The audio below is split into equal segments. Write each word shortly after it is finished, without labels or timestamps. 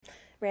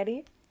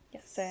Ready?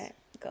 Yes. Set,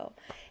 go.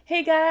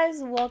 Hey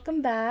guys,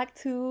 welcome back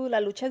to La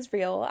Lucha es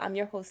Real. I'm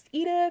your host,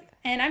 Edith.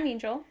 And I'm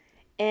Angel.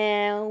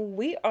 And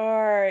we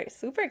are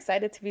super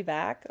excited to be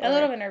back. A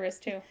little bit nervous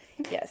too.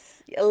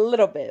 Yes, a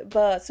little bit,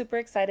 but super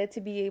excited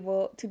to be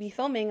able to be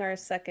filming our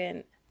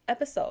second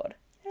episode.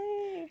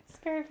 Hey.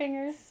 Spirit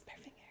fingers.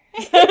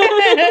 Spirit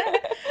fingers.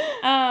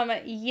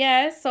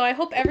 Yes, so I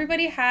hope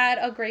everybody had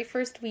a great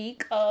first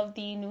week of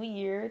the new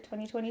year,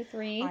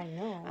 2023. I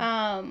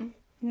know.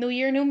 New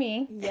year, new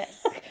me.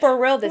 Yes. For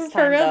real this time.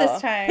 For real though.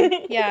 this time.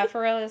 Yeah,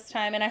 for real this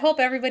time. And I hope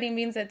everybody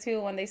means it too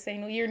when they say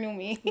new year, new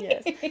me.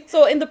 Yes.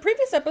 So in the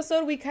previous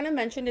episode, we kind of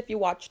mentioned, if you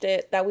watched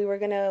it, that we were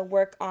going to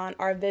work on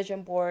our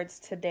vision boards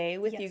today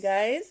with you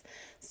guys.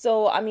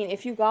 So, I mean,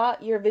 if you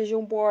got your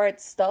vision board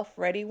stuff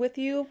ready with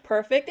you,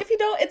 perfect. If you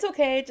don't, it's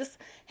okay. Just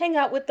hang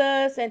out with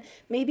us, and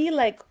maybe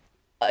like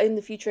in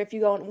the future, if you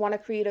don't want to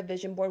create a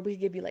vision board, we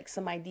could give you like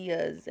some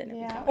ideas and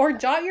everything. Yeah. Or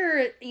jot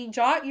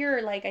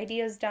your like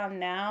ideas down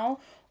now,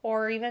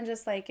 or even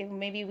just like if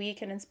maybe we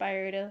can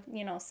inspire you to,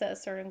 set a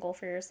certain goal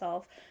for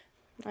yourself.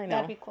 I know.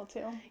 That'd be cool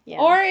too. Yeah.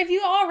 Or if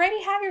you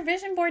already have your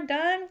vision board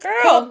done,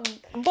 Girl,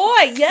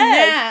 boy,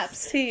 yes.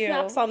 Snaps to you.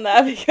 Snaps on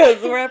that,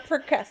 because we're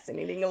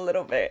procrastinating a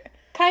little bit.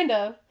 Kind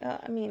of.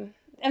 I mean,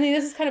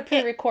 this is kind of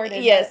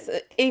pre-recorded. Yes,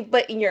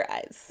 but in your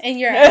eyes. In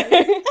your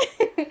eyes.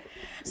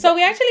 So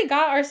we actually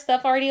got our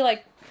stuff already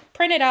like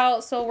printed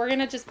out. So we're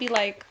gonna just be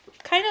like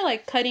kind of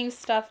like cutting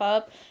stuff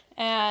up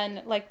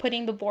and like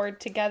putting the board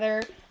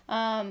together.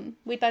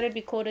 We thought it'd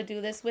be cool to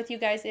do this with you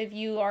guys if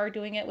you are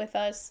doing it with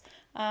us.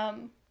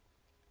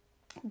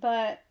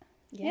 But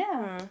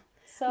yeah.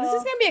 So This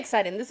is gonna be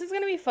exciting. This is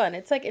gonna be fun.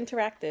 It's like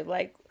interactive.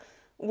 Like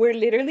we're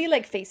literally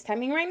like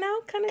FaceTiming right now,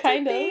 kind of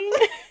thing.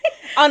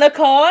 On a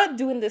call,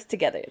 doing this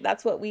together.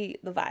 That's what the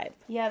vibe.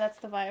 Yeah, that's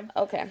the vibe.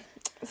 Okay.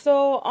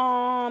 So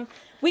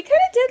we kind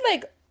of did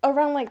like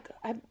around like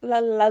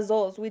las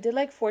dos. We did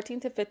like 14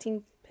 to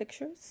 15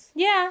 pictures.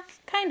 Yeah,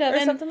 kind of. Or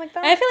something like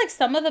that. I feel like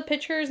some of the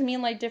pictures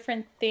mean like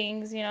different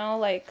things,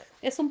 like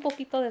es un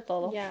poquito de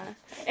todo. Yeah.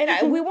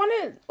 And we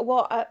wanted,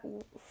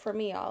 for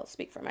me, I'll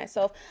speak for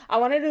myself. I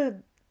wanted to,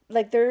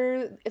 like,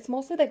 it's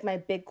mostly like my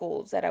big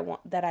goals that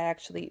I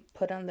actually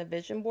put on the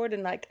vision board.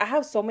 And like, I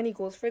have so many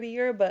goals for the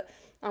year, but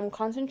I'm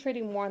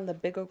concentrating more on the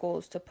bigger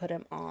goals to put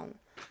them on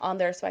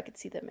there so I could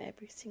see them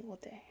every single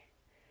day.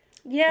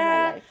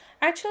 Yeah.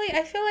 Actually,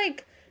 I feel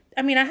like,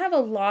 I have a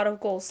lot of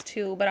goals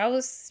too, but I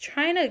was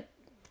trying to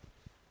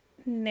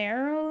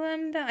narrow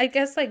them down. I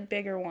guess like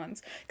bigger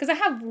ones. Because I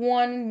have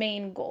one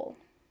main goal.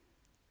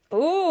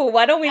 Ooh,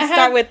 why don't we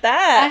start with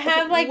that? I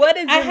have like what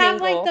is your main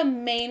goal? Like the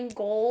main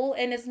goal,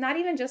 and it's not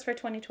even just for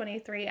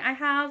 2023. I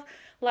have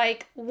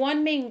like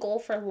one main goal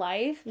for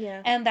life,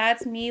 and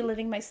that's me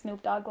living my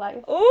Snoop Dogg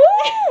life.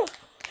 Ooh.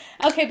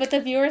 Okay, but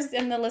the viewers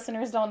and the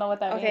listeners don't know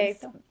what that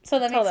means. So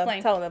let me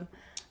explain. Tell them.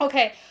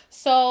 Okay,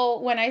 so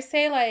when I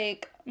say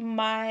like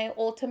my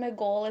ultimate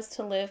goal is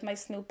to live my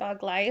Snoop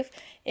Dogg life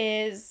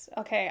is,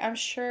 okay, I'm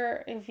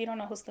sure if you don't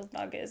know who Snoop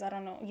Dogg is, I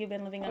don't know, you've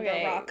been living under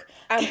a rock.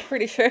 I'm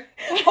pretty sure.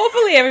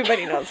 Hopefully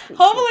everybody knows who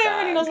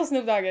everybody knows what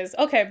Snoop Dogg is.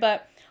 Okay,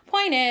 but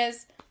point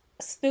is,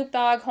 Snoop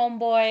Dogg,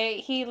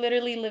 homeboy, he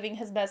literally living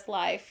his best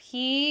life.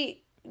 He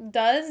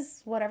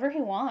does whatever he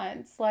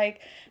wants.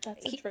 Like,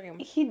 that's a dream.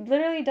 He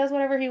literally does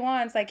whatever he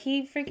wants. Like,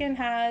 he freaking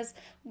has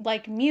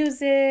like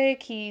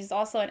music. He's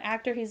also an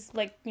actor. He's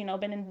like, been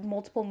in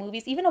multiple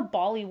movies, even a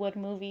Bollywood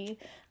movie.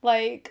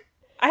 Like,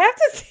 I have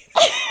to see.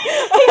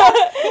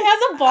 He has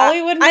a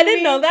Bollywood movie. I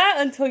didn't know that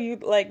until you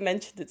like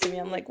mentioned it to me.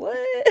 I'm like, what?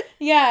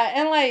 Yeah,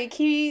 and like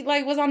he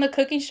like was on the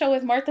cooking show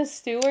with Martha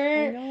Stewart.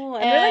 I know,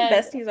 and they're like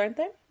besties, aren't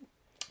they?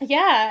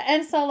 Yeah,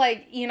 and so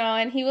like,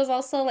 and he was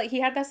also like,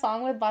 he had that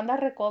song with Banda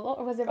Recodo,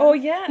 or was it? Oh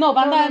yeah. No,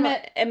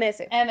 Banda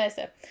MS. MS.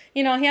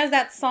 He has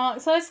that song.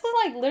 So it's just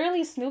like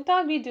literally Snoop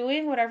Dogg be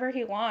doing whatever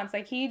he wants.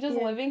 Like he just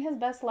living his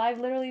best life,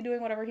 literally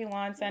doing whatever he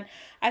wants. And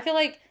I feel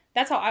like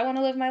that's how I want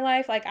to live my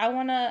life. Like I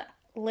want to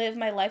live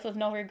my life with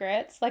no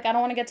regrets. Like I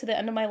don't want to get to the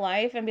end of my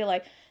life and be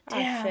like,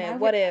 damn,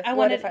 what if I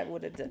would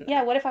have done that?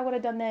 Yeah, what if I would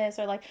have done this?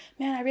 Or like,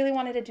 man, I really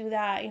wanted to do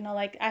that.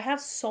 Like I have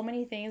so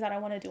many things that I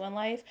want to do in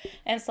life.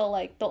 And so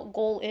like the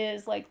goal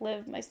is like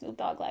live my Snoop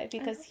Dogg life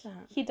because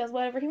he does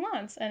whatever he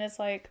wants. And it's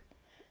like,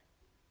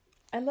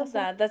 I love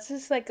that. That's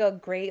just like a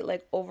great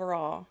like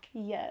overall.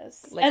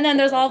 Yes. Like, and then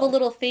there's all the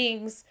little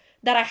things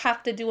that I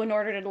have to do in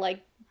order to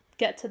like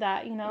get to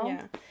that,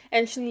 Yeah.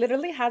 And she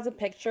literally has a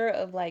picture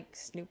of like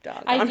Snoop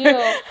Dogg. I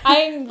do.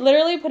 I'm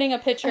literally putting a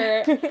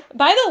picture.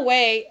 By the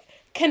way,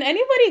 can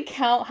anybody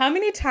count how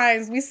many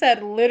times we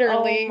said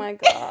literally? Oh my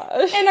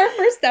gosh. In our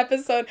first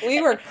episode.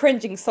 We were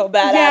cringing so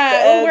bad.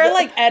 Yeah, we're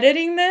like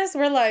editing this.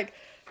 We're like,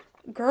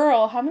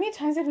 girl, how many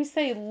times did we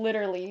say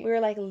literally? We were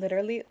like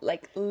literally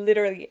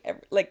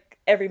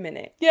every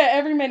minute. Yeah,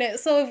 every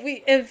minute. So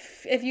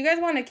if you guys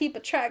want to keep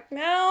a track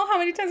now, how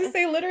many times we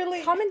say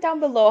literally? Comment down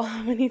below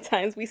how many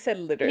times we said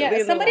literally.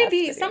 Yeah,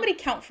 somebody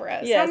count for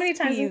us. Yes, how many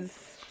times?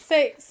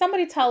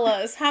 Somebody tell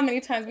us how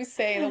many times we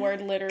say the word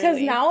literally.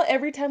 Because now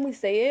every time we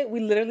say it, we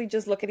literally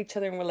just look at each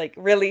other and we're like,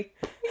 really?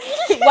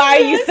 Why are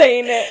you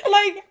saying it?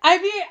 Like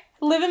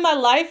living my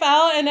life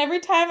out, and every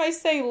time I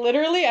say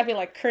literally, I'd be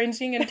like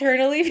cringing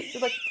internally.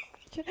 Like,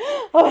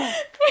 oh.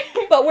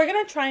 But we're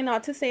gonna try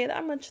not to say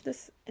that much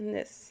in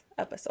this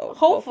episode.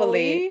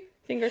 Hopefully.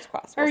 Fingers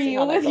crossed. We'll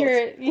you with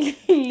your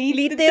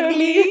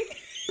literally?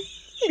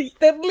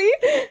 Literally?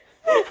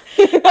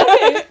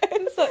 Okay.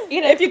 So,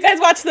 if you guys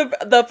watched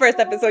the first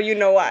episode, you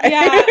know why.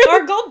 Yeah,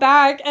 or go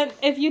back, and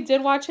if you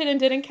did watch it and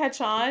didn't catch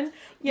on,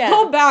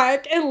 go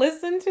back and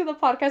listen to the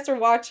podcast or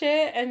watch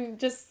it, and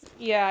just,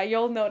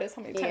 you'll notice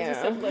how many times you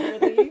said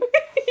literally.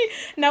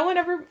 Now,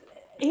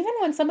 even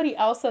when somebody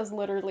else says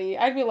literally,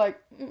 I'd be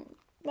like,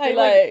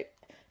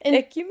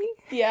 ick you me?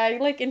 Yeah, I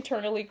like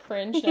internally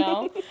cringe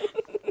now.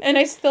 And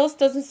it still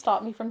doesn't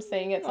stop me from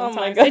saying it sometimes. Oh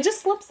my God. It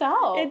just slips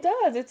out. It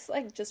does. It's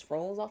like just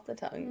rolls off the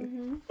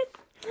tongue.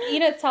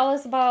 Ina, tell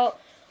us about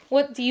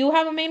do you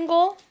have a main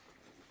goal?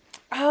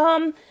 I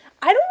don't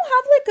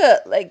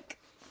have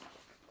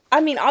I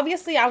mean,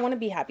 obviously I want to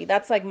be happy.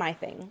 That's like my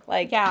thing.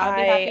 Like,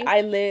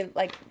 I live,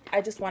 like,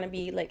 I just want to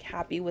be like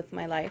happy with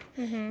my life.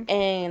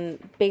 And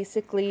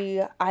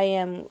basically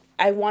I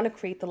want to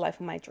create the life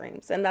of my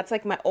dreams. And that's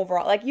like my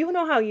overall, like, you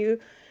know how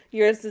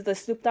yours is the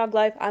Snoop Dogg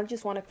life. I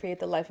just want to create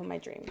the life of my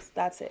dreams.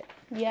 That's it.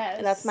 Yes.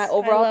 And that's my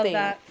overall thing.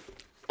 That.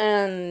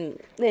 And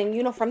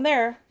then, from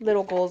there,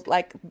 little goals,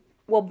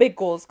 big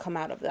goals come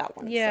out of that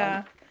one.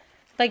 Yeah. So.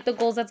 Like the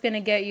goals that's going to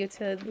get you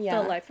to the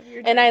life of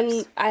your dreams. And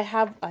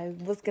I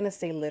was going to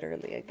say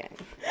literally again.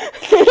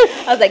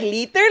 I was like,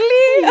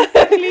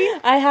 literally?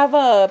 I have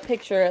a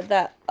picture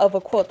of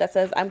a quote that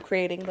says, I'm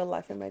creating the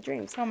life of my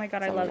dreams. Oh my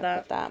God, I love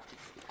that. Put that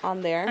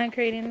on there. I'm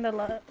creating the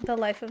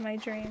life of my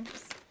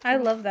dreams. I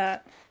love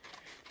that.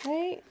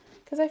 Right?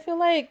 Because I feel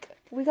like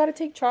we got to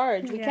take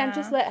charge. We can't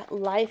just let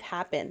life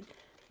happen.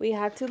 We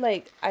have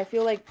to, I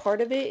feel like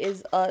part of it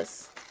is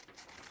us.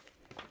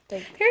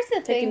 Like, here's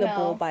the taking thing, the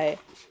bull by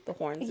the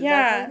horns. Is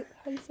that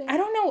how you say it? I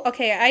don't know.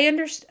 Okay, I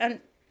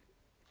understand.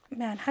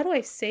 Man, how do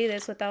I say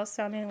this without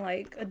sounding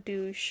like a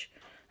douche?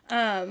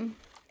 I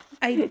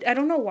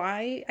don't know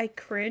why I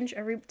cringe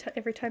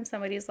every time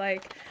somebody's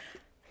like,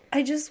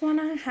 I just want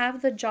to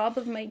have the job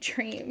of my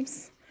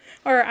dreams.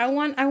 Or I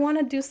want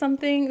to do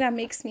something that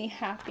makes me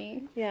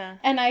happy. Yeah.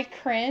 And I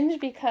cringe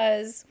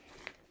because,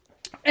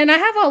 and I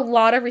have a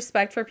lot of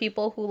respect for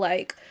people who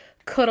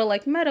could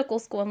have medical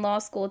school and law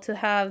school to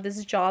have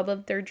this job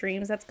of their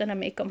dreams that's going to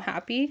make them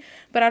happy.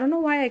 But I don't know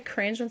why I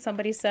cringe when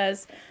somebody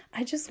says,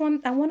 I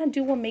want to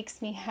do what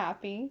makes me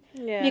happy.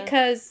 Yeah.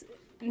 Because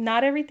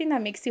not everything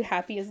that makes you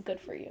happy is good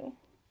for you.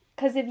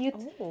 Because if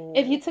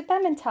you took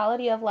that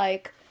mentality of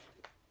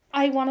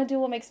I want to do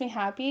what makes me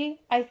happy,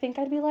 I think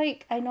I'd be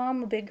I know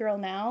I'm a big girl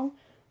now,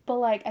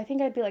 but I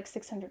think I'd be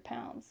 600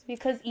 pounds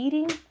because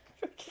eating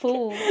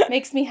food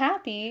makes me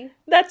happy.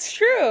 That's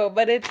true,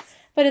 but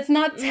it's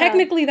not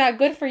technically that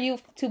good for you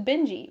to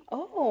binge eat.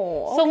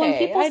 Oh, okay. So when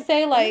people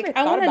say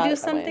I want to do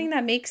something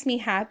that makes me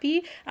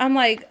happy, I'm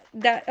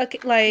that. Okay,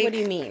 what do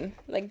you mean?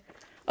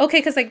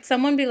 Okay, because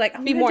someone be I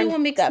want to do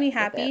what makes me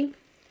happy,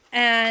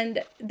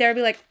 and they'll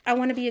be I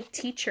want to be a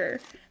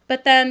teacher.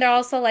 But then they're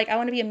also I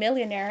want to be a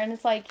millionaire, and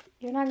it's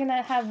you're not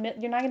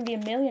gonna be a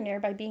millionaire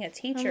by being a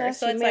teacher.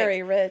 Unless you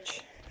marry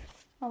rich.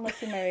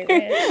 Unless you marry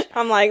rich.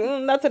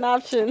 I'm that's an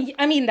option.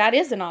 I mean, that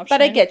is an option.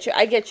 But I get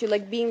you.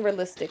 Being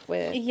realistic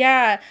with it.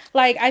 Yeah,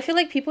 I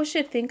feel people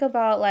should think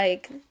about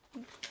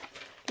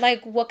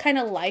what kind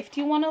of life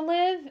do you want to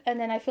live, and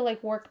then I feel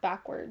work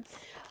backwards.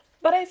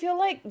 But I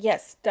feel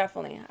yes,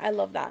 definitely, I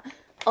love that.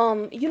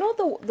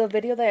 The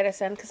video that I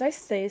sent, because I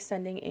stay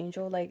sending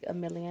Angel a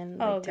million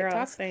TikToks.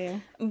 Girl,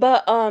 same.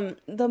 But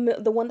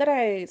the one that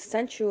I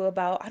sent you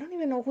about, I don't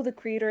even know who the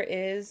creator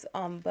is.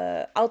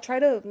 But I'll try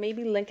to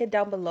maybe link it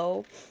down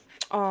below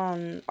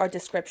on our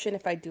description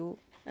if I do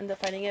end up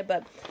finding it.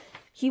 But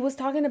he was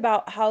talking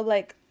about how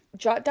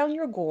jot down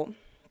your goal,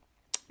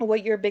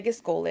 what your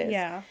biggest goal is.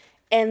 Yeah.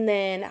 And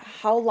then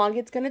how long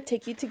it's gonna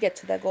take you to get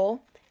to that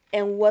goal,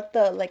 and what's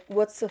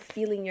the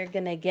feeling you're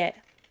gonna get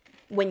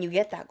when you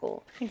get that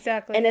goal.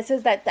 Exactly. And it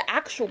says that the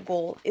actual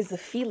goal is the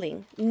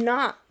feeling,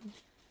 not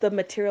the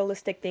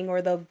materialistic thing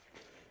or the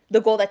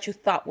goal that you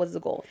thought was the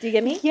goal. Do you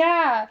get me?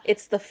 Yeah.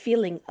 It's the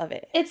feeling of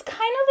it. It's kind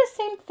of the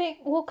same thing.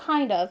 Well,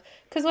 kind of.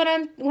 Because what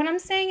I'm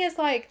saying is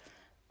what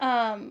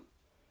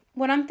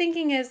I'm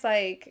thinking is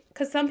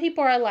because some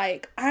people are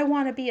I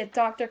want to be a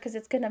doctor because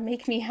it's going to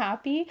make me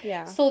happy.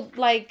 Yeah. So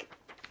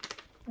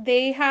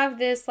they have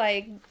this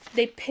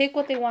they pick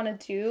what they want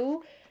to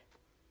do.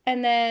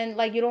 And then,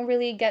 you don't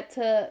really get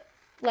to,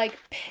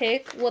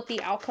 pick what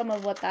the outcome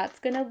of what that's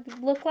going to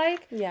look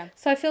like. Yeah.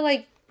 So I feel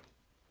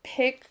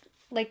pick,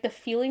 the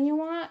feeling you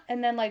want,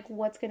 and then,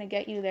 what's going to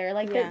get you there.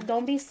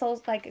 Don't be so,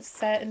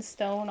 set in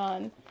stone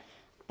on,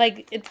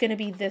 it's going to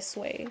be this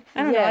way.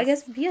 I don't know. I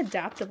guess be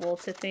adaptable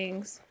to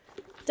things.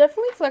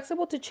 Definitely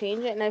flexible to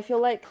change it. And I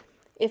feel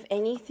if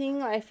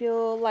anything,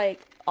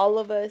 all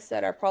of us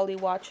that are probably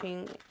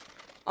watching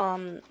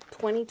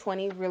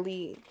 2020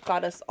 really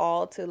got us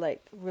all to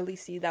really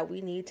see that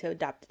we need to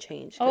adapt to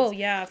change. Oh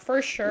yeah,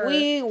 for sure.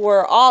 We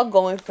were all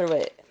going through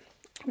it,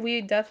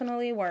 We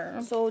definitely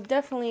were. So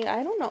definitely,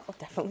 I don't know.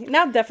 Definitely.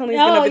 Now definitely is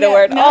going to be the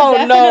word. No,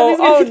 oh, no.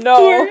 Oh,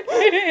 no.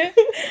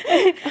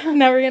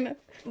 Now we're going to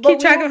keep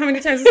track of how many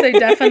times we say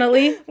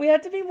definitely. We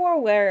have to be more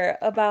aware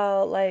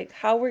about, like,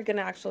 how we're going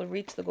to actually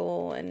reach the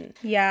goal and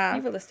be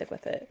realistic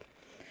with it.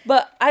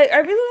 But I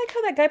really like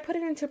how that guy put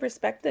it into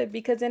perspective,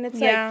 because then it's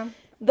like,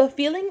 the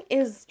feeling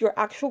is your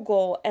actual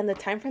goal, and the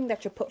time frame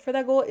that you put for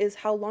that goal is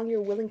how long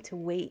you're willing to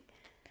wait.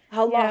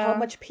 How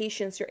much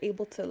patience you're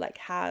able to, like,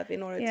 have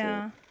in order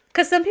to.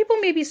 Because some people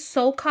may be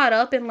so caught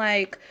up in,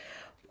 like,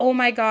 oh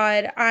my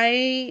God,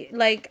 I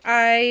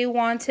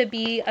want to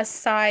be a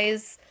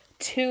size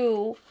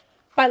 2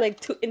 by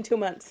like in 2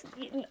 months.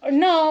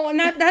 No,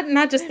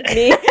 not just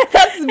me.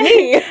 That's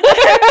me.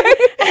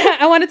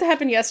 I want it to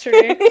happen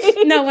yesterday.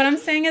 No, what I'm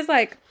saying is,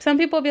 like, some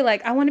people will be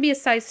like, I want to be a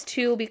size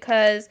 2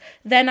 because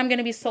then I'm going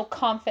to be so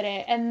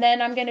confident, and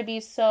then I'm going to be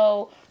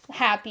so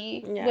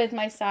happy with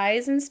my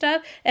size and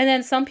stuff. And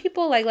then some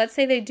people, like, let's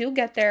say they do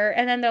get there,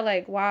 and then they're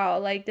like, wow,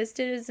 like, this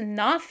does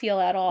not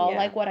feel at all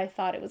like what I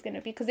thought it was going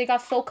to be, because they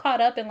got so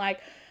caught up in, like,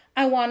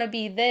 I want to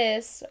be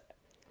this,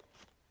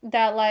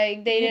 that,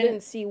 like, they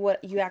didn't see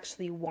what you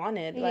actually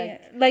wanted.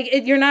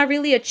 You're not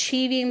really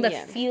achieving the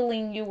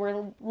feeling you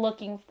were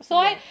looking for. So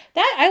I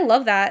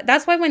love that.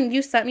 That's why when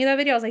you sent me that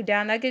video, I was like,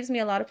 damn, that gives me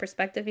a lot of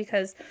perspective,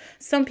 because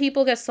some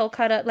people get so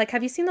caught up. Like,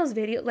 have you seen those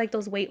videos, like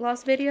those weight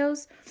loss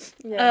videos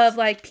of,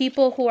 like,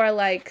 people who are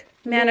like,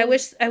 man, I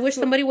wish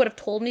somebody would have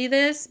told me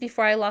this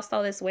before I lost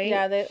all this weight.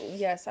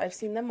 Yes, I've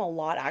seen them a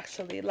lot,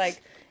 actually.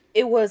 Like,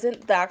 it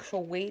wasn't the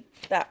actual weight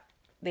that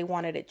they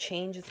wanted to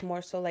change. It's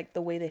more so like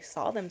the way they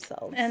saw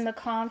themselves and the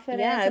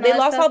confidence. Yeah, they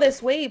lost all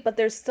this weight, but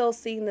they're still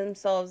seeing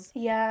themselves.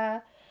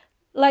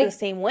 Like the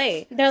same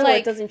way. They're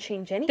like, it doesn't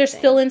change anything. They're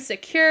still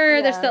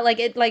insecure. They're still like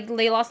it. Like,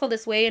 they lost all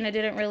this weight, and it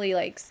didn't really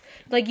like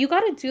you got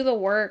to do the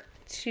work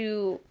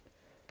to,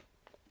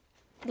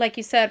 like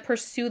you said,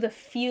 pursue the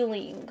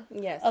feeling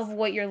of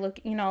what you're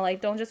looking. You know, like,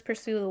 don't just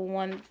pursue the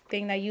one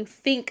thing that you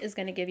think is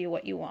going to give you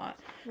what you want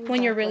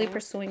when you're really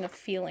pursuing a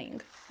feeling.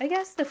 I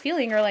guess the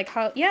feeling, or like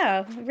how,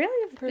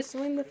 really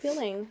pursuing the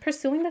feeling.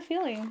 Pursuing the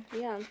feeling.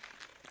 Yeah,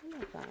 I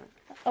like that.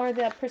 Or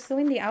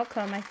pursuing the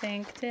outcome, I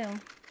think, too.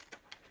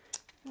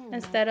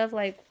 Instead of,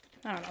 like,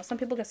 I don't know, some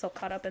people get so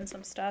caught up in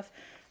some stuff.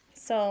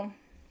 So,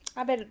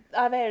 a ver,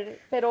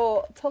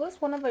 pero tell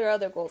us one of your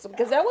other goals,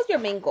 because that was your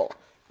main goal.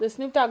 The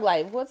Snoop Dogg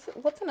Live. What's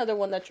another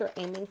one that you're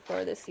aiming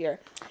for this year?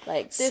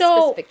 Like, this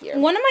specific year.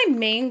 One of my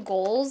main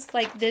goals,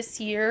 like, this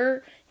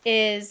year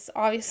is,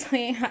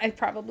 obviously, I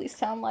probably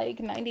sound like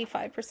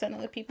 95%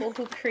 of the people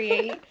who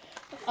create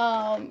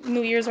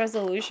New Year's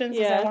resolutions,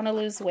 is I want to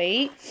lose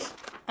weight.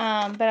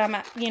 But I'm,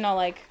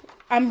 like,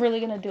 I'm really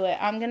going to do it.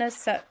 I'm going to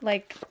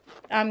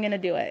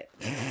do it.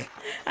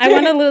 I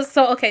want to lose.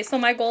 So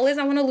my goal is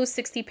I want to lose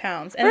 60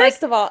 pounds. And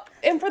First of all,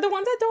 and for the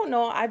ones that don't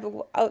know,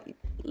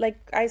 like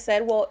I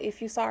said, well,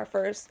 if you saw our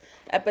first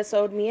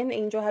episode, me and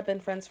Angel have been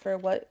friends for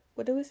what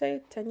did we say?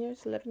 10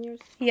 years? 11 years?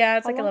 Yeah,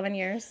 it's like 11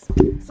 years.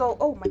 So,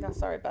 oh my God,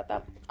 sorry about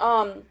that.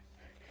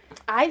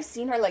 I've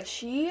seen her, like,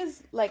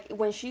 she's, like,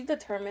 when she's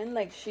determined,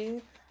 like,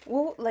 you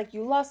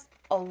lost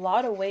a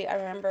lot of weight, I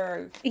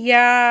remember.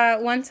 Yeah,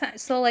 one time,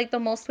 so, like, the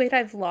most weight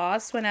I've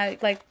lost when I,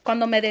 like,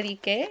 cuando me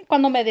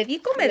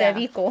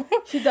dedico.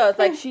 She does,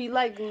 like, she,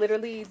 like,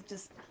 literally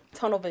just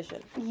tunnel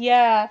vision.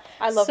 Yeah.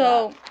 I love that.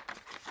 So,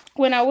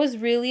 when I was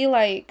really,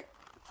 like,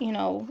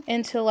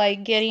 into,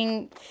 like,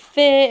 getting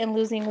fit and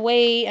losing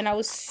weight, and I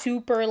was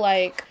super,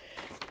 like,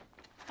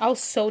 I was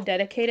so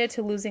dedicated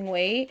to losing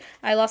weight,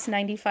 I lost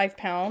 95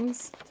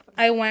 pounds.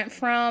 I went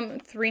from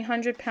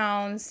 300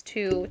 pounds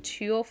to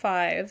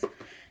 205,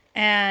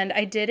 and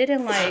I did it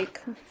in, like,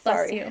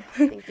 Sorry. You.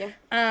 Thank you.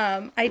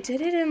 I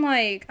did it in,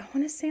 like, I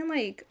want to say,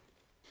 like,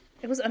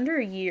 it was under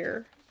a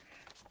year.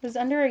 It was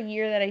under a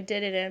year that I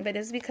did it in, but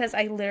it's because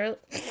I literally,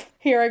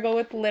 here I go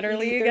with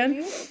literally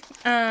again.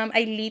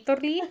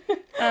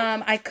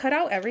 I cut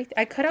out everything.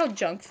 I cut out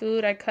junk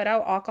food. I cut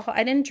out alcohol.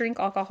 I didn't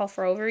drink alcohol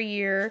for over a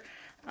year.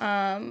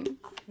 No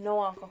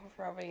alcohol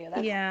for over a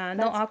year.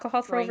 No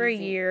alcohol for over a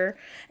year.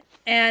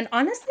 And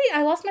honestly,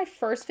 I lost my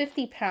first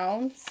 50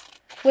 pounds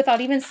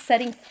without even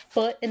setting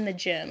foot in the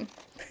gym.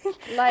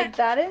 Like,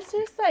 that is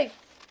just, like,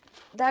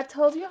 that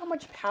tells you how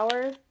much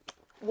power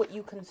what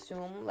you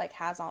consume, like,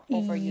 has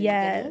over you.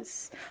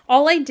 Yes.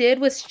 All I did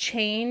was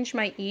change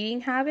my eating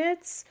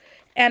habits,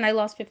 and I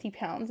lost 50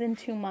 pounds in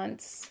 2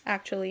 months,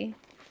 actually.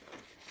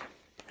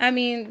 I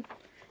mean,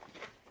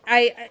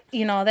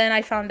 then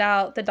I found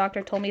out, the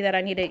doctor told me that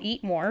I need to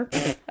eat more.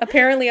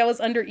 Apparently, I was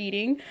under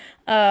eating.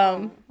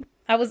 But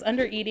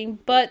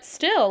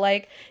still,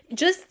 like,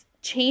 just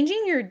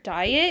changing your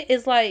diet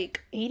is,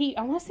 like,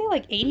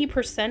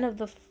 80% of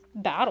the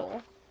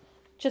battle.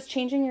 Just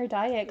changing your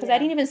diet, because I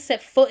didn't even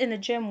set foot in the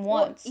gym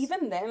once. Well,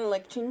 even then,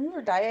 like, changing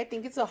your diet, I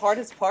think it's the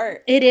hardest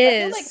part. It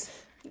is. I feel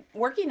like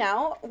working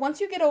out,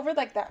 once you get over,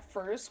 like, that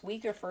first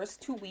week or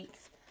first 2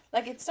 weeks,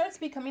 like, it starts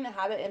becoming a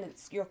habit, and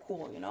you're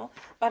cool,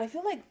 But I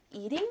feel like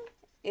eating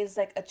is,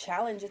 like, a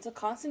challenge. It's a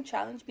constant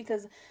challenge,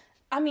 because,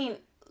 I mean,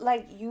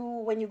 like,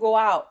 when you go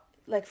out,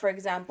 like for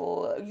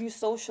example, you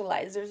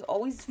socialize. There's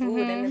always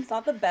food, and it's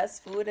not the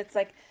best food. It's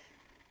like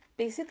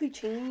basically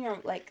changing your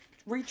like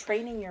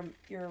retraining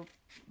your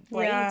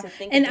brain to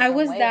think. And I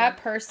was that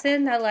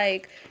person that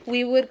like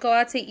we would go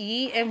out to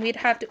eat and we'd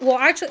have to. Well,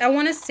 actually, I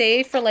want to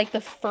say for like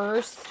the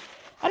first.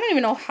 I don't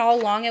even know how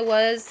long it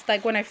was,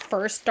 like, when I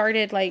first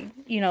started, like,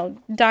 you know,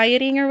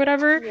 dieting or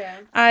whatever. Yeah.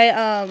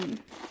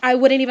 I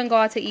wouldn't even go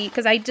out to eat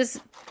because I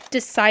just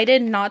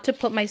decided not to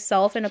put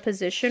myself in a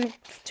position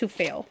to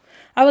fail.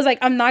 I was like,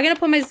 I'm not gonna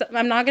put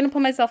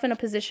myself in a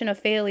position of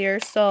failure,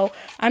 so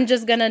I'm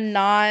just gonna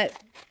not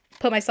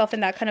put myself in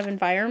that kind of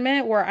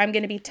environment where I'm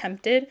gonna be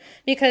tempted,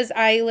 because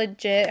I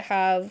legit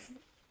have,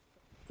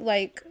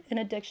 like, an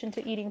addiction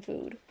to eating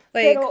food.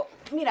 Like, pero,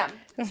 mira,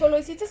 so lo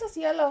hiciste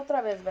así a la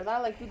otra vez,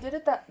 ¿verdad? Like, you did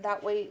it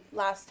that way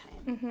last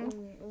time. Mm-hmm.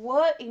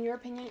 What, in your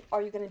opinion,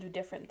 are you going to do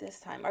different this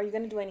time? Are you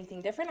going to do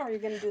anything different, or are you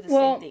going to do the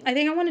same thing? I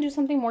think I want to do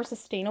something more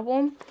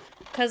sustainable,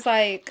 because,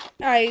 like,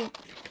 I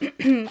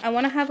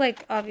want to have,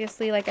 like,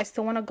 obviously, like, I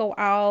still want to go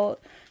out,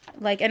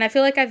 like, and I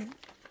feel like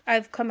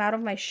I've come out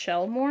of my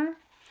shell more.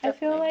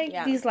 Definitely, I feel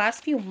like these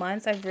last few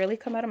months, I've really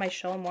come out of my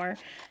shell more.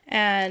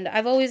 And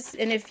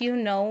and if you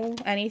know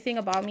anything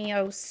about me,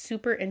 I was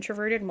super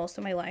introverted most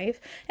of my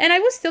life. And I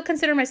would still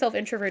consider myself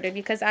introverted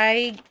because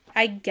I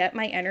get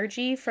my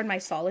energy from my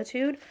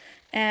solitude.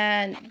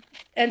 And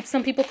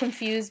some people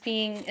confuse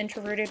being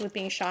introverted with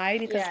being shy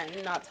because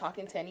not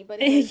talking to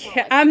anybody.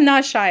 I'm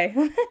not shy.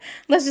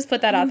 Let's just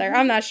put that out there.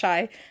 I'm not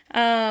shy.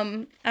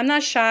 I'm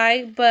not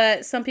shy,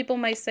 but some people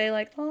might say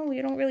like, "Oh,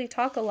 you don't really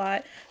talk a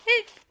lot."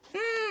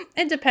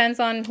 It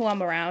depends on who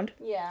I'm around.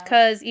 Yeah.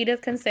 Because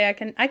Edith can say I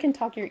can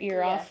talk your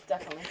ear off.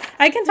 Definitely.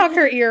 I can talk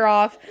her ear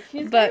off.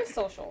 She's very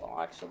social,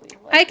 actually.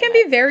 Like, I can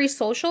be very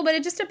social, but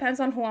it just depends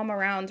on who I'm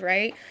around,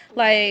 right?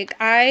 Like,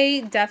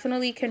 I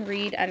definitely can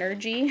read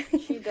energy.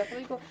 She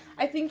definitely go.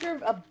 I think you're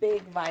a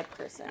big vibe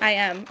person. I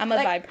am. I'm a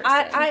vibe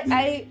person.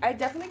 I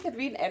definitely could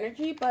read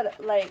energy,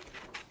 but like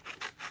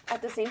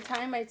at the same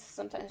time, I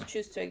sometimes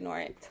choose to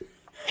ignore it.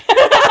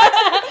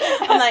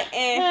 I'm like,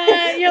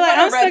 you're like,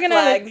 I'm still gonna.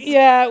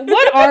 Like,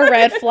 what are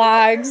red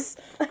flags?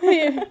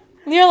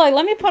 You're like,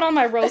 let me put on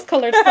my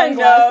rose-colored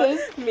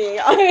sunglasses. Me.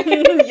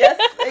 Yes,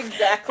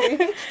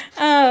 exactly.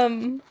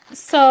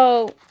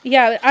 So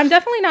yeah, I'm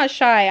definitely not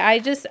shy.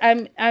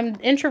 I'm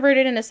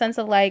introverted in a sense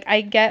of like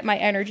I get my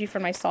energy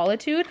from my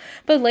solitude.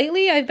 But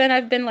lately, I've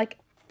been like.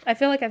 I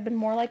feel like I've been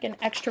more like an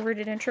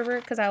extroverted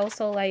introvert because I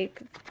also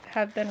like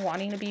have been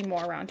wanting to be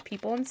more around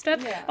people and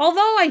stuff. Yeah.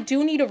 Although I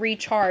do need to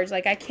recharge.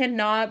 Like I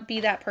cannot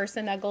be that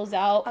person that goes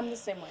out. I'm the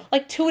same way.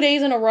 Like 2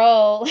 days in a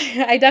row.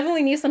 I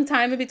definitely need some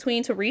time in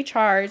between to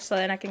recharge so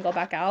then I can go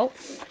back out.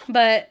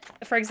 But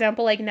for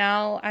example, like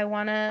now I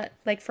want to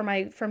like for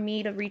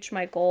me to reach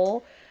my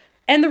goal.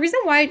 And the reason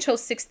why I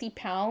chose 60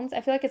 pounds,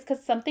 I feel like it's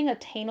because something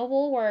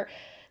attainable where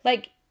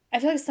like I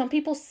feel like some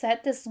people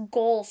set this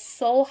goal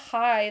so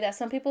high that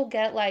some people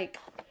get like,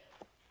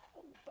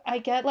 they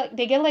get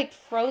like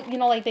you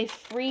know, like they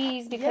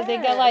freeze because they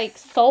get like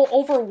so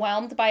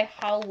overwhelmed by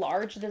how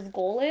large this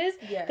goal is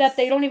that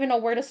they don't even know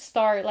where to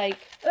start. Like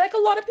a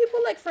lot of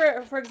people, like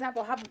for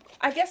example, have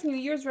I guess New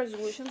Year's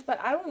resolutions, but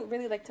I don't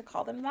really like to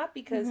call them that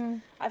because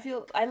I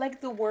feel I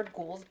like the word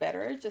goals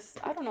better. Just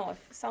I don't know, it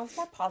sounds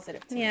more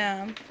positive to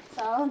me.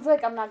 Sounds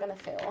like I'm not gonna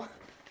fail.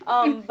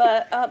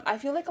 But I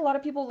feel like a lot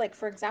of people, like,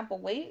 for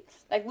example,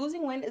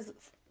 losing weight is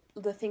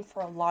the thing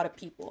for a lot of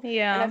people.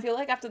 Yeah. And I feel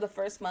like after the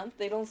first month,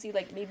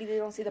 maybe they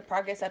don't see the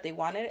progress that they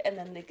wanted, and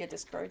then they get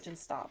discouraged and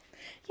stop.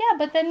 Yeah,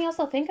 but then you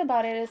also think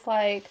about it, it's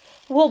like,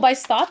 well, by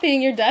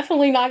stopping, you're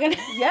definitely not gonna...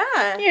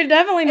 Yeah. You're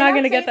definitely not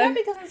gonna get there. That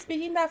because I'm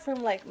speaking that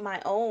from, like,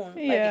 my own,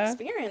 like,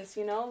 experience,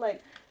 you know?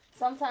 Like,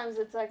 sometimes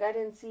it's like I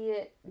didn't see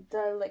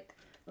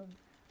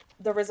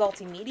the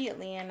results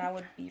immediately, and I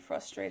would be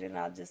frustrated, and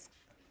I'll just...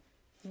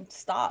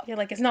 stop. You're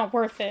like, it's not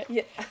worth it.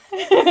 Yeah.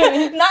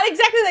 Not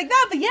exactly like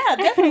that, but yeah,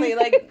 definitely.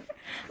 Like,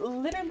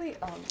 literally.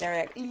 Oh,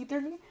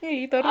 literally.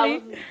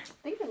 I was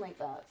thinking like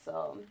that.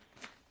 So,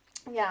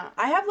 yeah.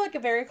 I have, like, a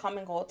very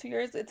common goal to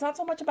yours. It's not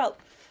so much about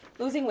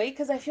losing weight,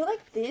 because I feel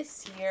like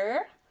this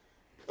year,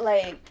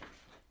 like,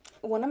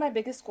 one of my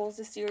biggest goals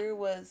this year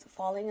was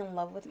falling in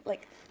love with,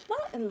 like,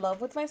 not in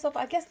love with myself.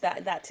 I guess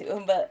that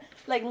too. But,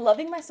 like,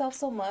 loving myself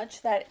so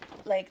much that,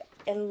 like,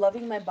 and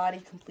loving my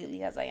body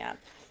completely as I am.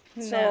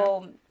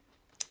 So,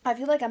 I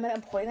feel like I'm at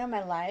a point in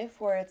my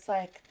life where it's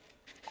like,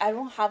 I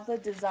don't have the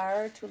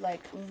desire to, like,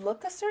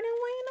 look a certain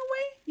way in a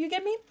way. You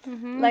get me?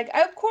 Mm-hmm. Like,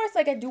 of course,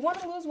 like, I do want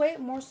to lose weight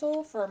more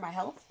so for my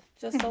health.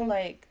 Just so,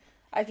 like,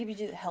 I can be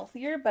just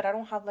healthier. But I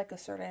don't have, like, a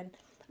certain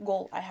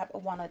goal I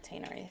want to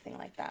attain or anything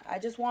like that. I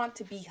just want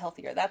to be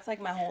healthier. That's,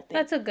 like, my whole thing.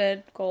 That's a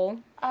good goal.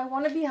 I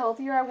want to be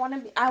healthier. I want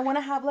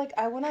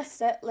to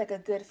set, like, a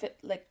good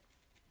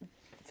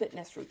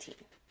fitness routine.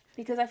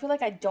 Because I feel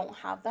like I don't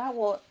have that.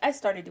 Well, I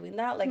started doing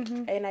that, like,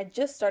 and I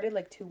just started,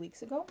 like, 2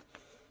 weeks ago.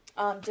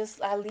 Just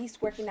at least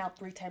working out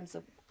 3 times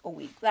a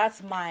week.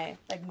 That's my,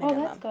 like, minimum.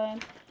 Oh, that's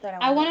good.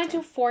 I want to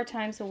do 4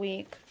 times a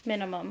week,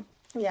 minimum.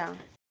 Yeah.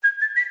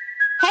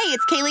 Hey,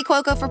 it's Kaylee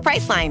Cuoco for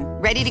Priceline.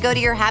 Ready to go to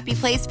your happy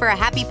place for a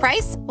happy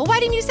price? Well, why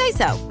didn't you say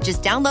so?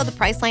 Just download the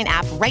Priceline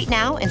app right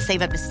now and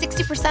save up to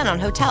 60% on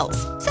hotels.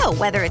 So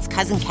whether it's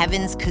Cousin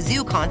Kevin's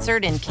Kazoo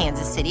Concert in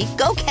Kansas City,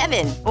 go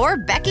Kevin, or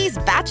Becky's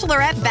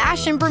Bachelorette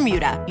Bash in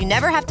Bermuda, you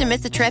never have to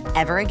miss a trip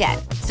ever again.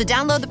 So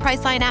download the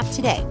Priceline app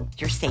today.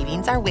 Your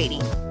savings are waiting.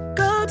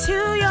 Go to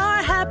your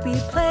happy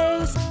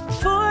place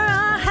for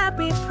a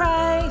happy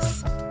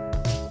price.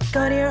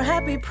 Go to your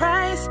happy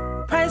price,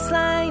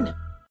 Priceline.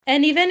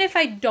 And even if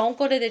I don't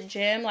go to the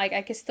gym, like,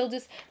 I can still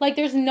just, like,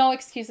 there's no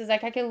excuses.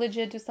 Like, I can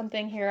legit do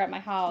something here at my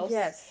house.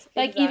 Yes.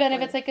 Like, exactly. even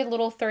if it's, like, a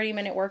little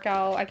 30-minute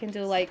workout, I can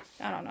do, like,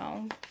 I don't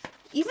know.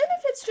 Even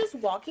if it's just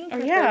walking for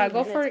 30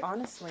 go minutes, for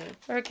honestly.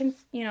 Or I can,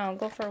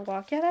 go for a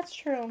walk. Yeah, that's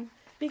true.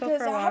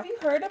 Because have you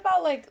heard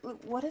about, like,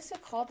 what is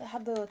it called? It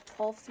had the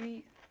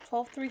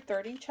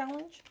 12-3-30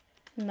 challenge?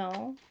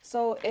 No.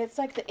 So it's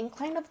like the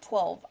incline of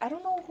 12. I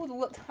don't know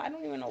I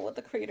don't even know what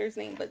the creator's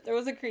name, but there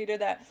was a creator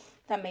that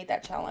made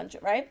that challenge,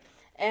 right?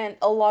 And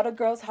a lot of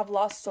girls have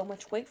lost so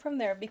much weight from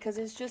there because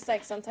it's just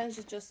like sometimes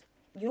it's just,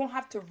 you don't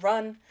have to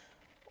run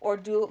or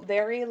do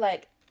very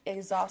like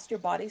exhaust your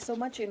body so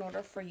much in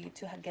order for you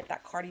to get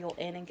that cardio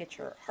in and get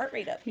your heart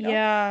rate up, you know?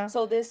 Yeah.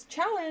 So this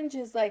challenge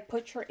is like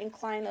put your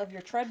incline of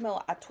your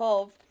treadmill at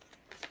 12.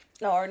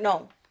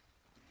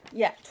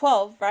 Yeah,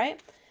 12, right?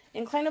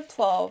 Incline of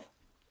 12,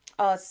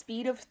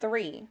 speed of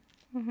 3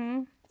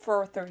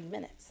 for 30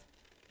 minutes.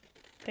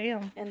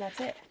 Damn. And that's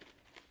it.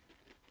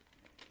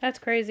 That's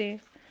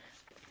crazy.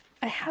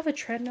 I have a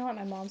treadmill at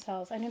my mom's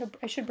house. I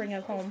should bring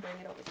it home. Bring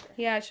it over here.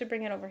 Yeah, I should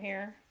bring it over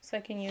here so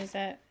I can use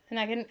it. And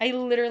I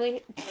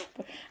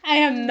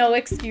have no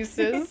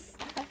excuses.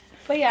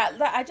 But yeah,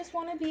 I just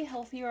want to be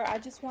healthier. I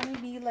just want to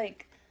be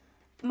like,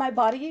 my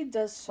body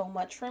does so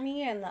much for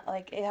me, and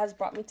like it has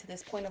brought me to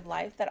this point of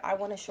life that I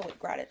want to show it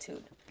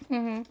gratitude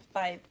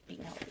by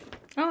being healthy.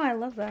 Oh, I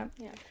love that.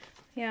 Yeah.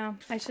 Yeah,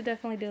 I should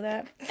definitely do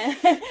that.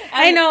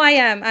 I know I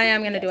am. I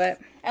am going to do it.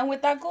 And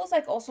with that goes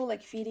like also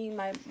like feeding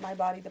my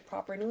body the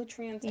proper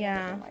nutrients and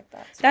everything like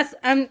that. So.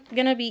 I'm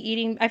going to be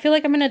eating. I feel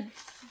like I'm going to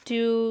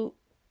do,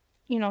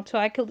 so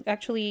I could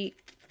actually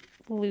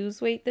lose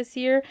weight this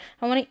year.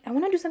 I want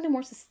to do something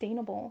more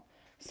sustainable.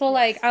 So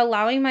like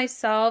allowing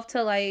myself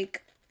to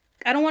like,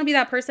 I don't want to be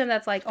that person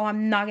that's like, oh,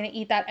 I'm not going to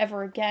eat that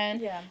ever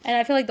again. Yeah. And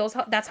I feel like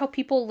that's how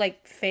people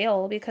like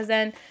fail, because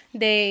then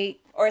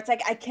or it's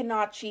like, I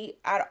cannot cheat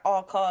at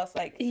all costs.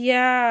 Like,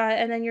 yeah.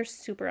 And then you're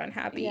super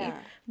unhappy. Yeah.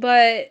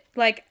 But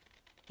like,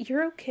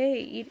 you're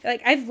okay.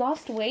 Like, I've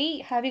lost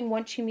weight having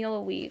one cheat meal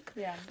a week.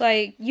 Yeah.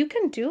 Like, you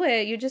can do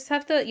it. You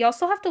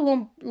also have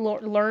to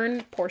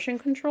learn portion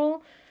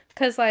control.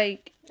 Because,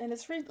 like... And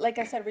it's, like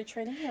I said,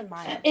 retraining your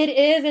mind. It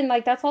is. And,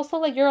 like, that's also,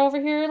 like, you're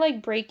over here,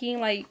 like, breaking,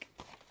 like...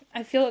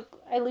 I feel,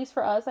 at least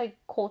for us, like,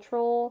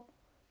 cultural...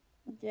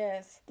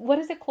 Yes. What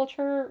is it?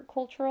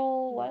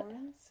 Cultural what?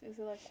 Norms? Is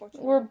it like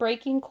cultural? We're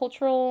breaking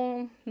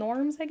cultural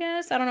norms, I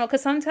guess. I don't know.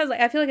 Because sometimes,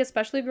 like, I feel like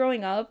especially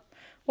growing up,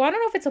 well, I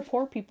don't know if it's a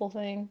poor people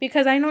thing.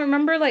 Because I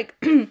remember, like,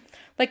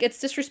 like, it's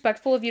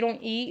disrespectful if you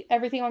don't eat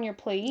everything on your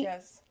plate.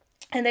 Yes.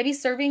 And they be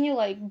serving you,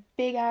 like,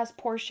 big-ass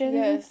portions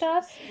and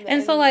stuff. And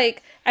and so,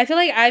 like, I feel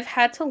like I've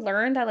had to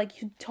learn that,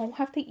 like, you don't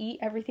have to eat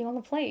everything on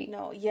the plate.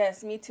 No,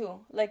 yes, me too.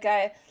 Like,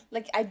 I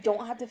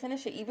don't have to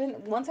finish it.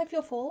 Even once I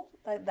feel full,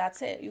 like,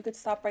 that's it. You could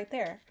stop right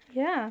there.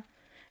 Yeah.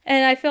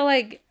 And I feel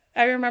like,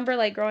 I remember,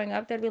 like, growing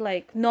up, they'd be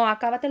like, no,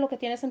 acábate lo que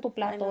tienes en tu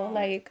plato.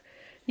 Like,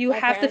 My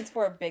parents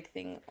were a big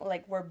thing.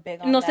 Like, we're big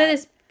on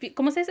that.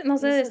 ¿Cómo se dice? No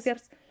se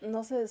desprecia.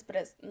 No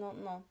desprecia.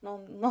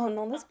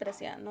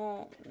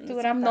 No.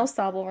 Dude, I'm no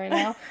sabo right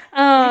now.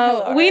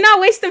 We not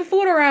wasting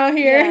food around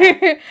here.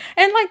 Yeah.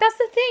 And, like, that's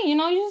the thing. You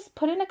just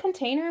put it in a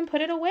container and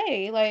put it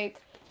away.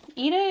 Like,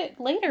 eat it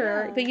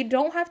later. Yeah. But you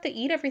don't have to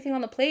eat everything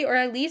on the plate, or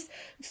at least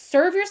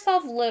serve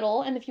yourself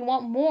little. And if you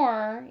want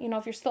more,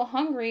 if you're still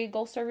hungry,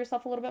 go serve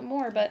yourself a little bit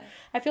more. But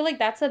I feel like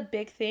that's a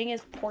big thing,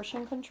 is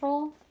portion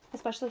control.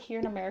 Especially here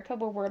in America,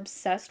 where we're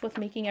obsessed with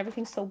making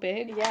everything so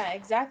big. Yeah,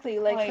 exactly.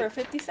 Like for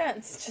 50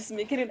 cents, just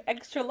make it an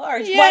extra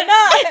large. Yeah. Why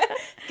not?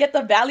 Get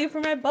the value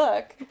for my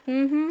buck.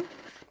 Mm-hmm.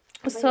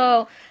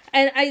 So,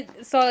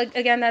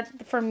 again,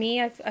 that for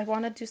me, I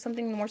want to do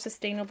something more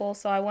sustainable.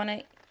 So I want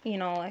to,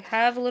 I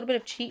have a little bit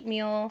of cheat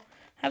meal.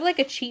 Have like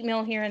a cheat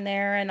meal here and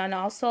there. And then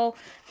also,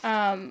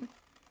 I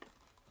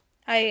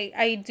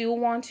do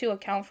want to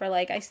account for,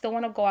 like, I still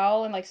want to go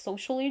out and, like,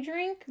 socially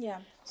drink. Yeah.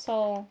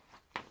 So...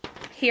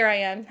 Here I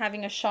am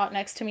having a shot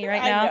next to me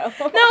right now. I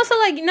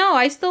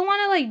still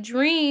want to, like,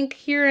 drink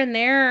here and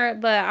there,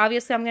 but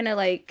obviously I'm going to,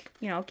 like,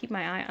 keep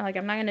my eye, like,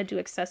 I'm not going to do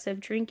excessive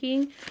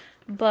drinking,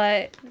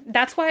 but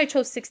that's why I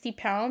chose 60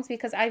 pounds,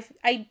 because I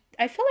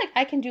feel like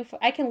I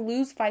can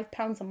lose 5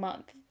 pounds a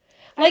month.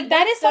 Like,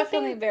 that is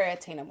definitely very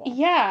attainable.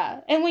 Yeah.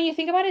 And when you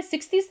think about it,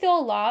 60 is still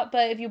a lot,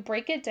 but if you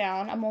break it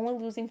down, I'm only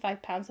losing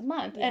 5 pounds a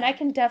month. Yeah. And I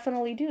can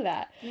definitely do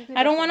that.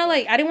 I don't want to,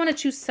 like, I didn't want to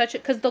choose such a,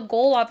 because the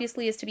goal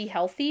obviously is to be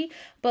healthy,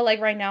 but, like,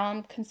 right now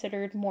I'm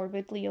considered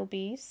morbidly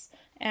obese.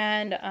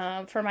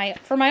 And for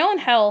my own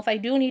health, I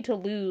do need to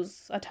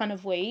lose a ton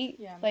of weight.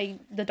 Yeah. Like,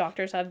 the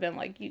doctors have been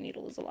like, you need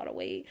to lose a lot of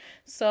weight.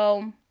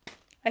 So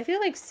I feel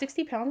like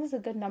 60 pounds is a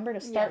good number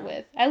to start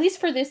with, at least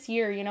for this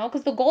year, you know,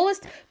 because the goal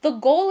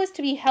is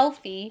to be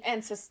healthy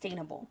and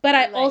sustainable. But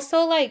I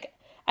also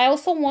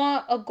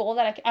want a goal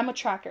that I'm a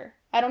tracker.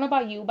 I don't know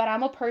about you, but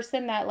I'm a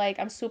person that, like,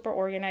 I'm super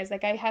organized.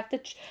 Like, I have to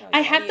She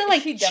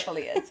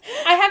definitely is.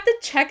 I have to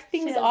check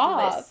things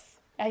off. Lists.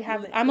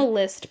 I'm a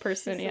list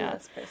person, She's yeah. a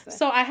list person.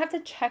 So I have to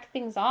check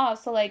things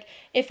off. So, like,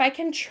 if I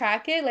can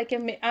track it, like,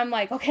 I'm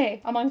like,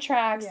 okay, I'm on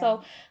track. Yeah.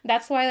 So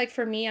that's why, like,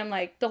 for me, I'm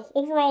like, the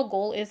overall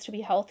goal is to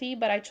be healthy,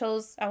 but I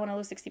want to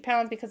lose 60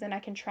 pounds because then I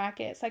can track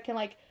it. So I can,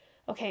 like,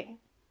 okay,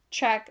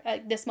 track,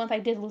 this month I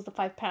did lose the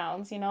 5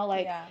 pounds, you know,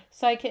 like,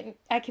 so I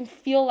can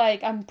feel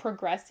like I'm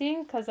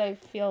progressing, because I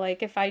feel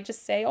like if I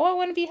just say, oh, I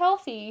want to be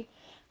healthy,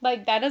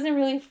 like, that doesn't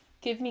really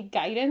give me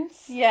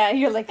guidance. Yeah,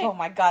 you're like, oh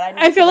my God,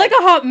 I feel like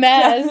a hot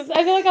mess.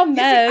 I feel like a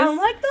mess.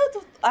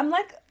 See, I'm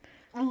like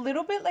a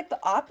little bit like the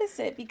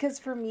opposite, because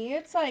for me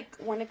it's like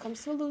when it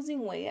comes to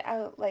losing weight,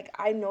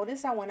 I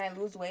notice that when I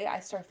lose weight I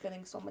start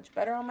feeling so much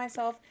better on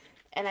myself,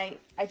 and I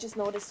just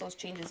notice those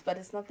changes, but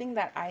it's nothing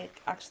that I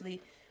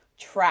actually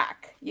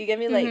track. You get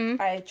me? Like,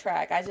 I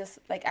track. I just,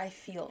 like, I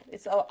feel.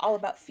 It's all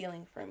about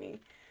feeling for me.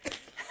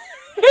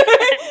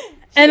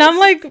 And I'm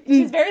like,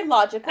 she's very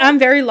logical. I'm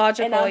very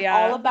logical, and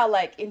I'm all about,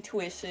 like,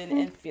 intuition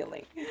and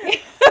feeling.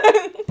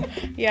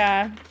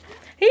 Yeah.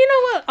 Hey, you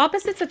know what?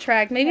 Opposites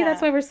attract. Maybe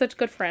that's why we're such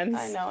good friends.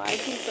 I know. I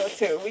think so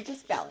too. We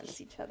just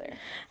balance each other.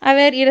 A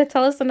ver, Ida,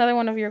 tell us another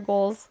one of your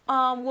goals.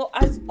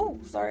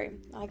 Sorry.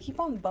 I keep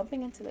on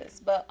bumping into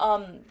this, but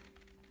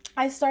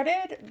I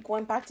started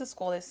going back to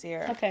school this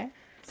year. Okay.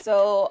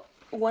 So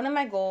one of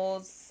my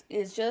goals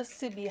is just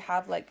to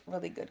have, like,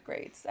 really good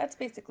grades. That's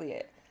basically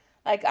it.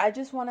 Like, I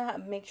just want to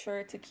make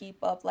sure to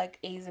keep up, like,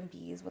 A's and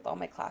B's with all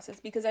my classes,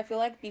 because I feel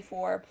like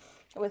before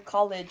with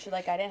college,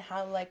 like, I didn't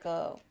have, like,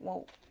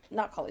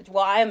 not college.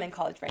 Well, I am in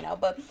college right now,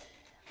 but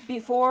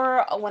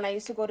before, when I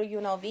used to go to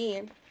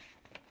UNLV,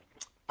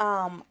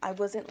 I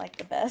wasn't, like,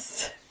 the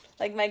best.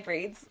 Like, my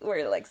grades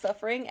were, like,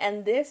 suffering.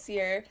 And this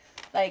year,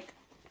 like,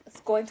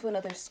 going to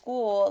another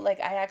school, like,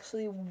 I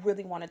actually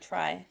really want to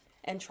try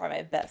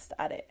my best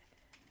at it.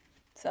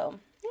 So,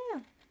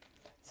 yeah,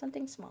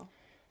 something small.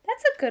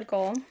 That's a good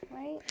goal.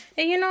 Right?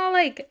 And, you know,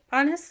 like,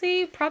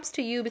 honestly, props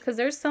to you, because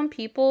there's some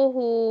people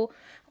who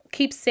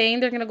keep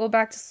saying they're going to go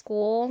back to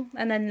school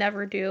and then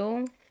never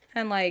do.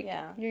 And, like,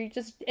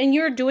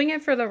 you're doing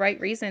it for the right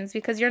reasons,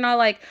 because you're not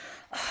like,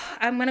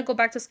 I'm going to go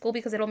back to school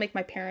because it'll make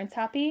my parents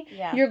happy.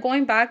 Yeah. You're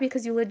going back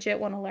because you legit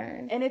want to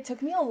learn. And it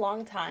took me a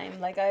long time.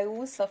 Like, I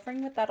was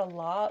suffering with that a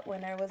lot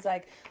when I was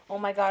like, oh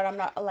my God,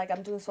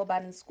 I'm doing so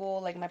bad in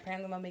school. Like, my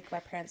parents going to make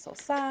my parents so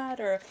sad.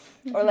 Or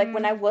like,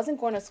 when I wasn't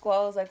going to school, I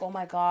was like, oh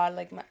my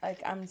God,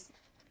 I'm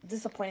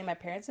disappointing my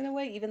parents in a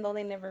way, even though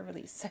they never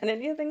really said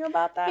anything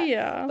about that.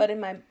 Yeah. But in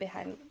the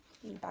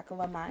back of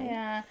my mind.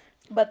 Yeah.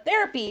 But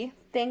therapy,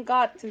 thank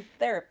God to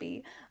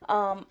therapy,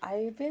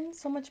 I've been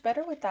so much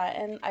better with that.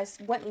 And I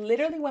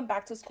literally went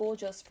back to school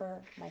just for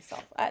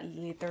myself.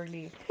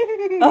 Literally.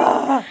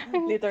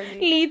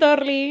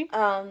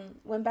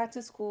 Went back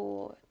to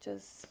school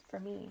just for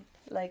me,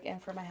 like,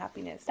 and for my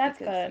happiness. That's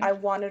good. I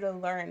wanted to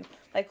learn.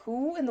 Like,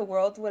 who in the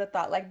world would have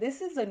thought, like,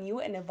 this is a new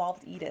and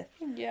evolved Edith?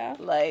 Yeah.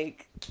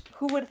 Like,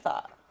 who would have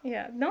thought?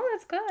 Yeah. No,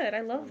 that's good.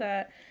 I love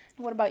that.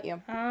 What about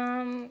you?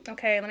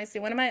 Okay, let me see.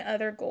 One of my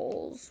other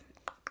goals.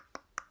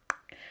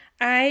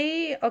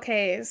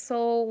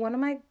 So one of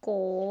my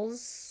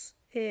goals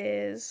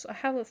is, I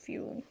have a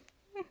few.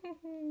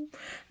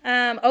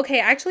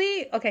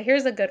 Okay,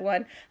 here's a good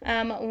one.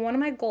 One of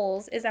my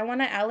goals is I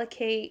want to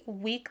allocate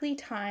weekly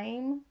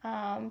time,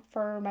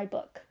 for my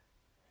book.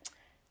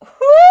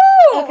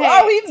 Okay.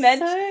 Are we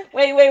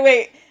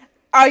wait.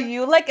 Are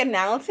you, like,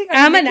 announcing?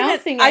 I'm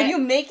announcing it. Are you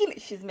making...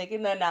 She's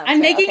making the announcement.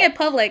 I'm making it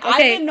public.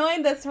 Okay. I've been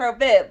knowing this for a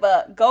bit,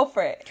 but go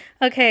for it.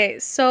 Okay,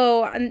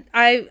 so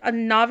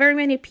not very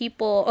many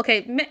people...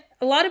 Okay,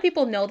 a lot of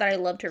people know that I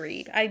love to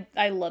read.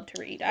 I love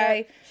to read.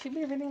 Yeah, she'd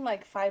be reading,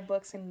 like, 5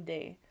 books in a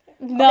day.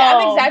 No. Okay,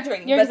 I'm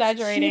exaggerating. You're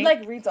exaggerating. She,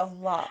 like, reads a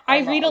lot.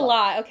 I read a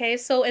lot, okay?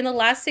 So, in the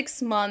last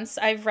 6 months,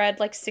 I've read,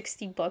 like,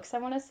 60 books, I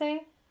want to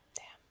say.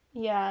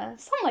 Yeah,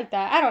 something like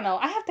that. I don't know.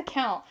 I have to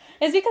count.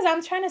 It's because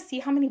I'm trying to see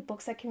how many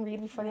books I can read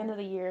before the end of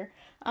the year.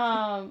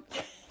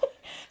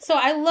 So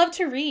I love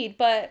to read,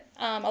 but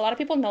a lot of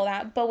people know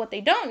that. But what they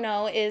don't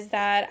know is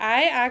that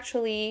I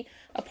actually,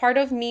 a part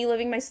of me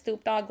living my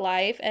Snoop Dogg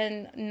life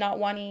and not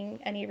wanting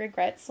any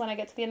regrets when I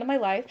get to the end of my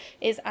life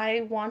is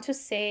I want to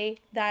say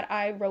that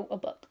I wrote a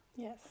book.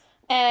 Yes.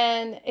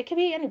 And it could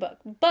be any book,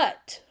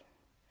 but...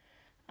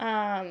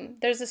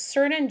 there's a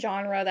certain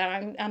genre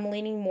that I'm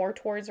leaning more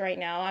towards right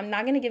now. I'm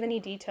not going to give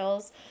any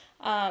details,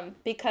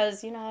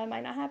 because, you know, it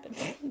might not happen.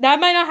 That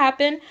might not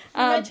happen. You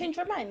might change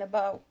your mind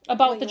about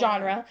the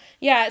genre.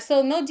 Yeah,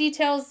 so no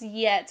details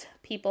yet,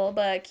 people,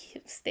 but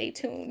stay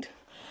tuned.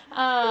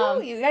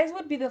 You guys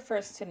would be the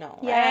first to know,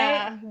 right?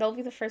 Yeah, they'll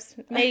be the first,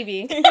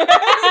 maybe.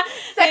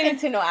 Second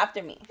to know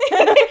after me.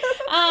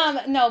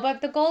 No,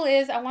 but the goal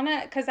is I want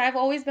to, because I've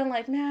always been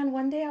like, man,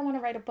 one day I want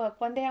to write a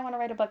book. One day I want to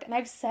write a book. And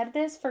I've said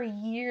this for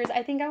years.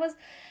 I think I was,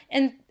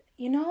 and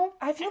you know,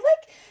 I feel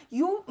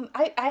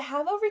like I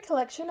have a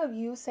recollection of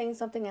you saying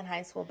something in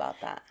high school about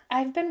that.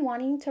 I've been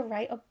wanting to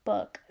write a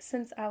book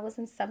since I was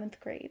in 7th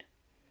grade.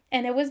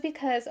 And it was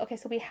because, okay,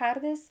 so we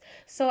had this,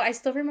 so I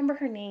still remember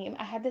her name.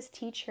 I had this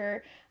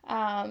teacher.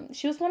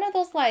 She was one of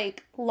those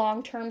like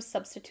long-term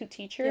substitute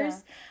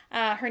teachers.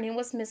 Yeah. Her name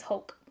was Ms.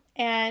 Hoke.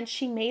 And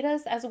she made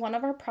us, as one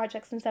of our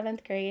projects in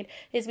 7th grade,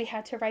 is we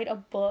had to write a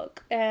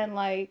book. And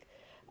like,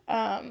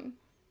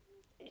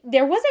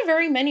 there wasn't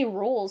very many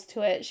rules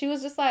to it. She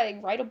was just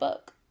like, write a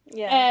book.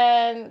 Yeah.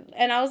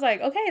 And I was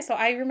like, okay. So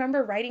I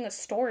remember writing a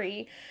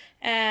story,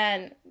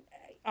 and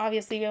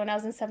obviously when I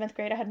was in 7th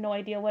grade, I had no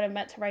idea what it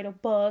meant to write a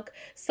book.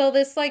 So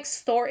this like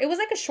story, it was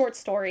like a short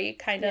story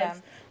kind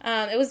of.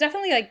 It was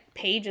definitely like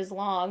pages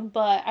long,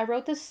 but I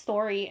wrote this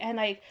story, and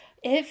like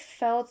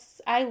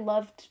I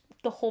loved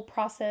the whole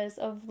process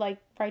of like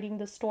writing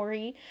the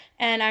story.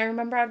 And I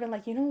remember I'd been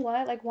like, you know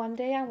what, like one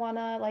day I want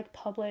to like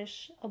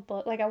publish a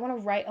book, like I want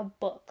to write a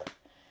book.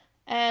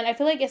 And I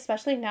feel like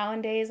especially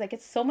nowadays, like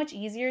it's so much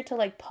easier to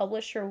like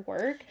publish your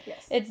work.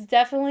 Yes, it's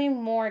definitely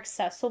more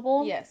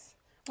accessible. Yes,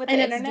 with the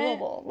internet, it's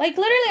doable. Like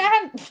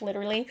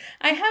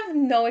I have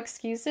no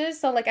excuses.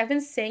 So like I've been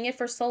saying it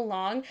for so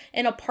long,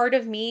 and a part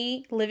of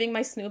me living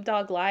my Snoop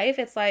Dogg life,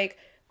 it's like,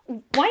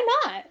 why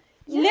not?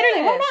 Yes.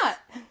 Literally, why not?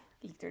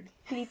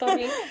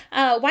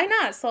 Why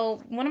not?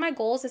 So one of my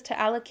goals is to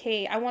I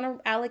want to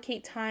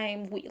allocate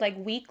time, like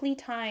weekly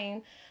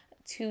time,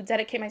 to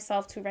dedicate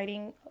myself to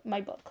writing my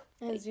book.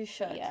 As you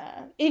should.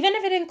 Yeah. Even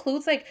if it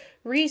includes like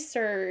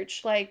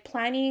research, like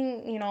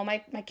planning, you know, my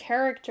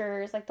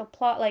characters, like the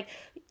plot, like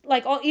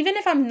even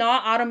if I'm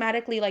not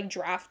automatically like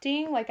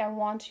drafting, like I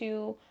want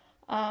to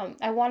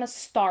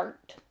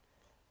start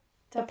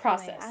the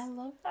process. I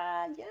love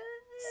that. Yes.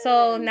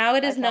 So now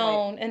it is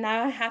known, and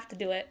now I have to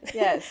do it.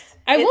 Yes.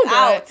 I will do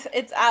it.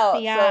 It's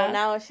out. Yeah. So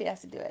now she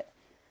has to do it.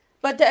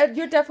 But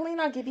you're definitely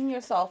not giving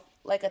yourself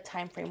like a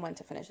time frame when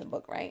to finish the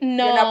book, right?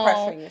 No. You're not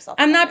pressuring yourself.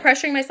 I'm not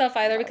pressuring myself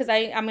either, because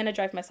I'm going to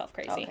drive myself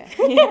crazy.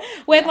 Okay.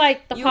 With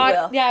like the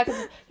pod. Yeah,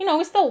 because, you know,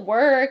 we still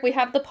work. We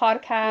have the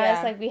podcast.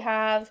 Yeah. Like we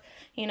have,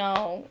 you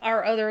know,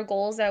 our other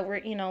goals that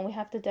we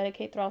have to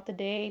dedicate throughout the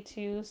day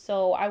to.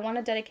 So I want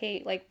to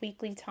dedicate like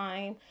weekly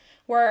time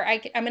where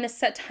I'm going to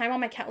set time on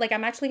my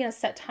I'm actually going to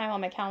set time on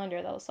my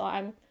calendar though. So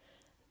I'm,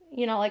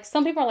 you know, like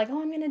some people are like,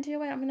 oh, I'm going to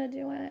do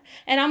it.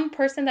 And I'm a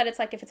person that it's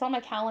like, if it's on my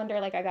calendar,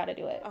 like I got to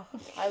do it. Oh,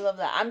 I love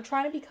that. I'm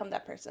trying to become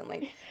that person.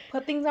 Like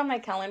put things on my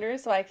calendar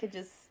so I could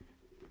just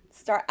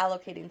start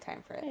allocating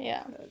time for it.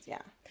 Yeah.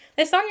 Yeah.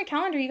 It's on your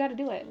calendar. You got to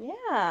do it.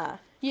 Yeah.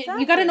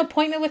 You got an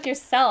appointment with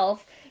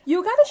yourself.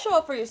 You got to show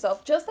up for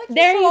yourself. Just like you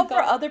show up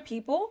for other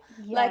people.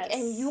 Yes. Like,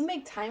 and you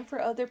make time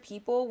for other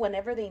people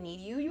whenever they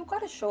need you. You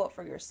got to show up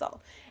for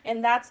yourself.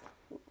 And that's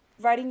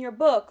writing your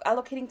book,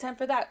 allocating time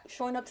for that,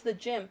 showing up to the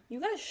gym.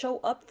 You got to show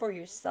up for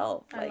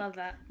yourself. I love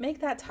that.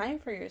 Make that time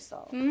for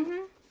yourself.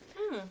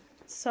 Mm-hmm.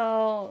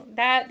 So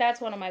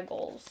that's one of my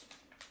goals.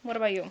 What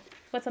about you?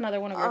 What's another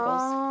one of your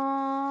goals?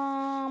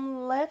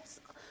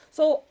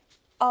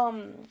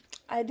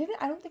 I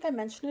don't think I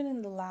mentioned it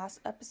in the last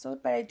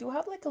episode, but I do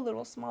have like a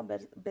little small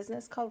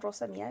business called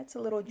Rosa Mia. It's a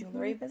little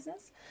jewelry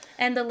business.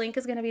 And the link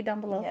is going to be down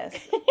below.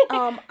 Yes.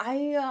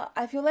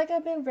 I feel like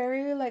I've been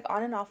very like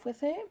on and off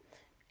with it.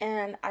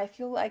 And I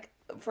feel like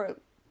for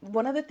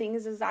one of the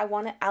things is I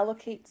want to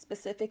allocate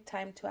specific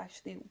time to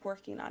actually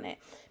working on it,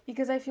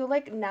 because I feel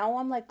like now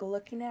I'm like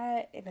looking at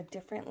it in a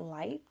different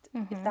light,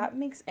 if that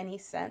makes any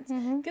sense.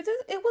 Because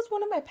it was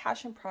one of my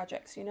passion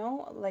projects, you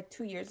know, like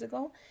 2 years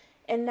ago.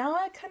 And now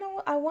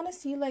I want to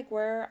see like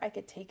where I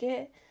could take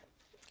it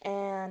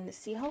and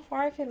see how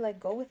far I could like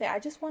go with it. I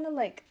just want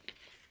to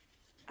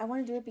I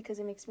want to do it because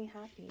it makes me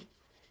happy.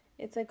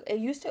 It's like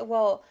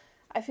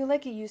I feel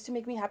like it used to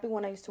make me happy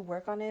when I used to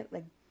work on it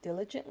like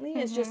diligently.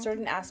 It's just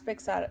certain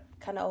aspects that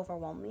kind of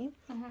overwhelm me.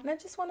 And I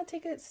just want to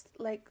take it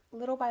like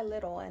little by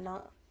little and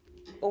not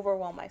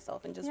overwhelm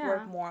myself and just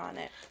work more on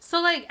it.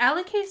 So like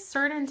allocate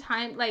certain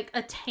time, like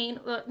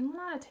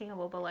not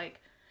attainable, but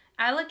like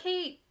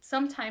allocate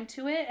some time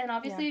to it, and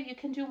obviously if you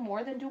can do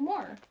more, then do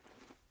more.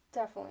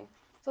 Definitely.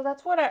 So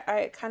that's what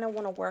I kind of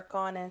want to work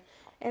on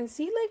and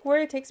see like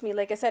where it takes me.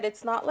 Like I said,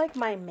 it's not like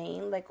my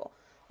main like,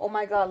 oh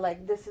my god,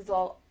 like this is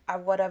all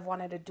what I've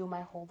wanted to do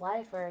my whole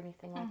life or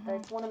anything like that.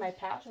 It's one of my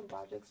passion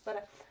projects,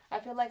 but I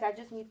feel like I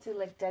just need to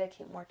like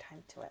dedicate more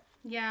time to it.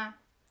 Yeah.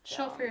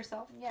 Show up for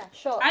yourself. Yeah,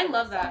 show up. I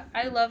love that.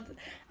 I'm going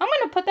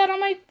to put that on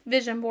my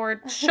vision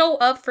board. Show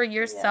up for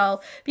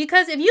yourself. Yes.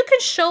 Because if you can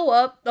show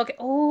up, okay.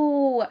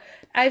 Oh,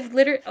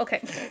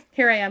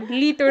 here I am.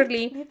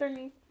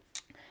 Literally.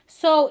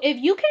 So if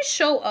you can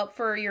show up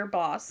for your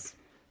boss,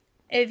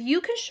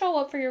 you can show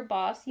up for your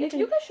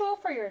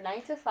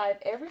 9 to 5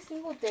 every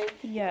single day.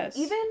 Yes.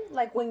 Even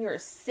like when you're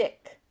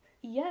sick,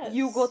 Yes.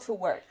 You go to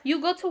work.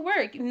 You go to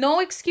work. No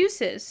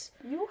excuses.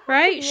 You have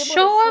right? to be able to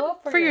Show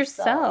up for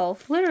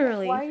yourself.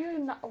 Literally. Why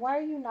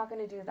are you not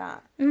going to do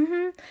that?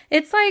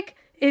 It's like,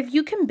 if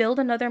you can build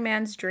another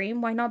man's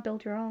dream, why not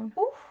build your own?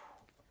 Ooh.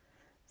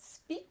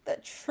 Speak the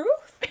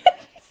truth.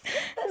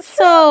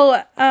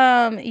 So,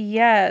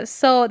 yeah.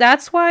 So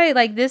that's why,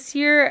 like, this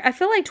year, I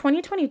feel like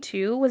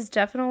 2022 was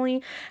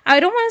definitely,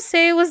 I don't want to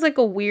say it was like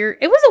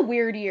it was a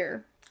weird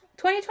year.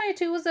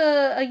 2022 was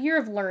a year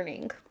of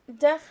learning.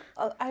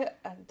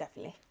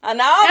 Definitely.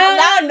 Now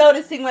I'm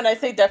noticing when I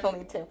say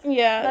definitely too.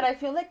 Yeah. But I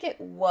feel like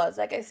it was,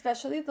 like,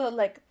 especially the,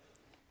 like,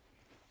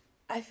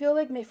 I feel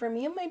like for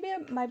me it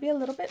might be a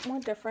little bit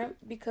more different,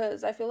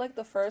 because I feel like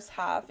the first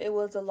half, it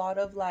was a lot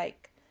of,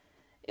 like,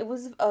 it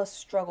was a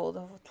struggle.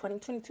 The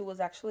 2022 was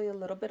actually a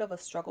little bit of a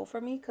struggle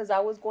for me, because I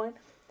was going,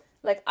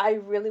 like, I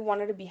really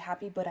wanted to be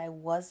happy, but I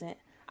wasn't.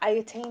 I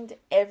attained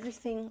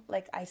everything,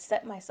 like, I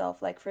set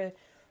myself, like, for,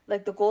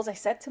 like, the goals I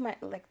set to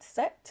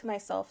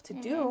myself to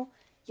do,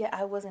 yet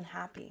I wasn't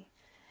happy.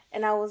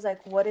 And I was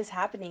like, what is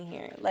happening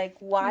here? Like,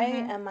 why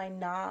am I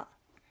not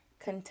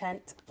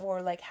content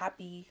or, like,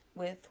 happy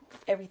with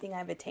everything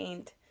I've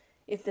attained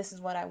if this is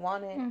what I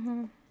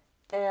wanted?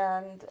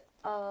 And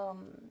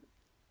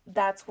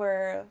that's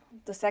where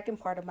the second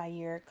part of my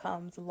year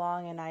comes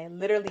along, and I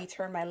literally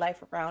turned my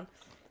life around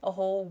a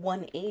whole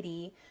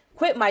 180,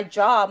 quit my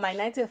job, my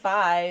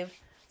 9-to-5,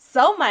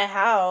 sell my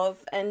house,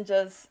 and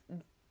just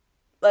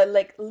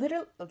like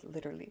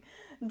literally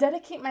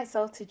dedicate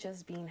myself to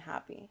just being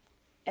happy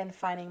and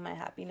finding my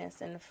happiness,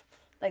 and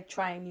like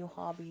trying new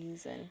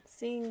hobbies and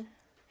seeing.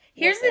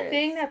 Here's the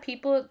thing that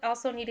people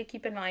also need to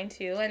keep in mind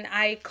too, and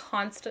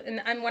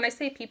and when I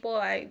say people,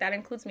 that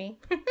includes me.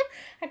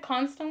 I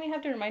constantly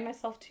have to remind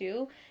myself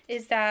too,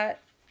 is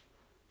that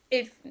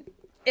if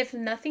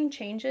nothing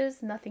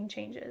changes, nothing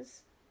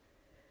changes.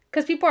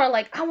 Because people are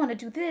like, I want to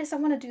do this, I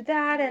want to do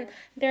that, and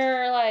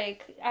they're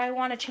like, I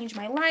want to change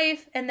my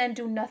life, and then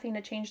do nothing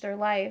to change their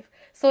life.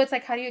 So it's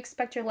like, how do you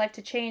expect your life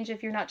to change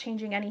if you're not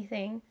changing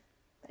anything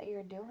that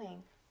you're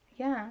doing?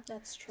 Yeah.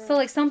 That's true. So,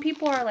 like, some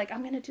people are like, I'm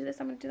going to do this,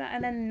 I'm going to do that,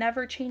 and then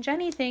never change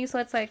anything. So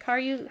it's like, how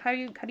do you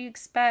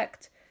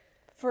expect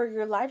for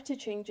your life to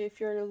change if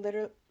you're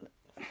literally,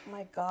 oh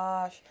my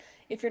gosh,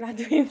 if you're not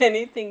doing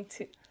anything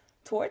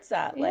towards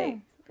that? Yeah. Like,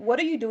 what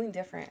are you doing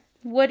different?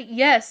 What are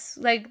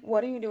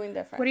you doing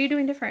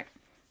different?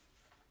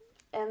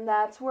 And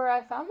that's where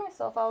I found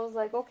myself. I was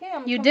like, okay,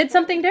 you did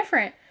something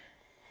different.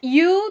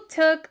 You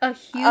took a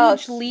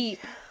huge leap.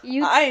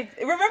 I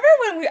remember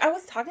when I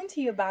was talking to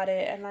you about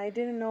it, and I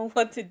didn't know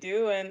what to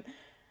do, and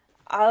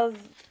I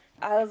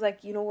was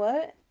like, you know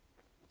what?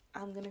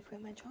 I'm gonna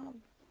quit my job.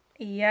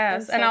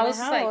 Yes, and I was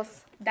like,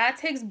 that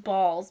takes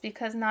balls,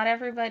 because not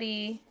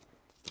everybody.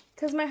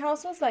 Because my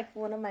house was like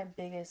one of my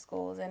biggest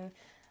goals, and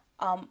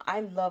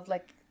I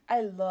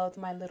loved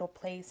my little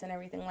place and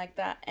everything like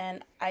that,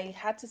 and I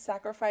had to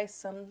sacrifice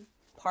some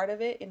part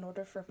of it in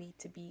order for me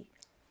to be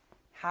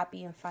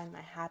happy and find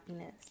my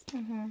happiness.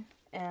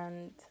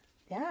 And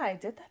yeah, I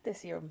did that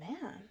this year,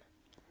 man.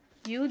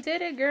 You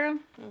did it, girl.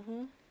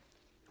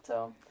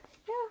 So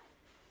yeah,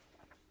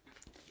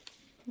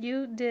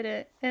 you did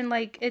it, and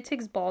like, it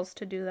takes balls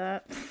to do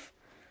that,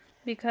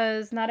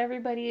 because not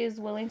everybody is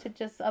willing to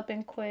just up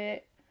and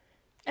quit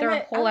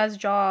their whole ass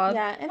job.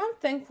 Yeah, and I'm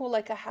thankful,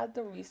 like, I had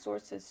the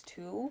resources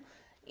too.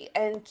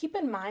 And keep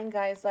in mind,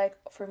 guys, like,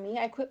 for me,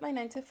 I quit my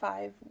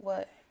 9-to-5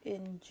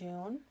 in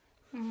June.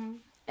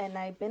 And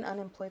I've been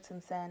unemployed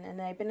since then.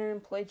 And I've been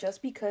unemployed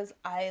just because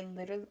oh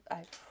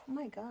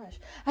my gosh,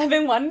 I've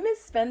been wanting to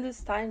spend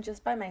this time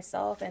just by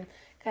myself and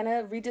kind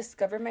of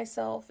rediscover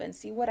myself and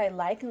see what I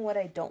like and what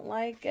I don't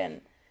like,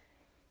 and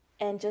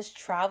just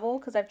travel,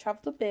 because I've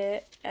traveled a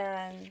bit,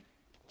 and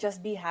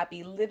just be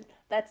happy.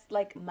 That's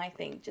like my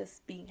thing,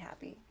 just being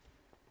happy.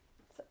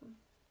 So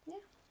yeah,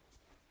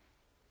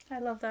 I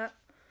love that.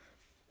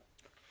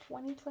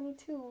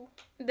 2022.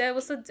 That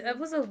was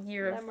a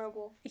year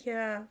memorable.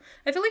 Yeah,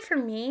 I feel like for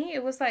me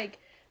it was like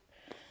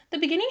the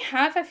beginning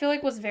half. I feel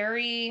like was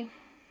very.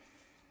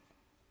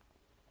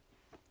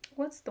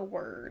 What's the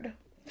word?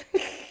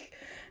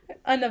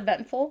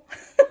 Uneventful.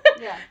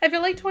 Yeah. I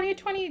feel like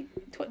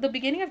the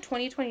beginning of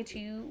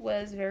 2022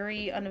 was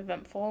very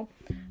uneventful.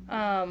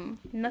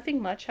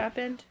 Nothing much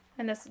happened,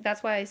 and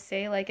that's why I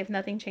say, like, if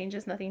nothing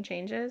changes, nothing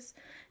changes.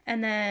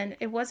 And then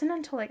it wasn't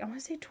until, like, I want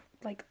to say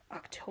like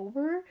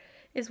October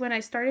is when I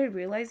started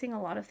realizing a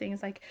lot of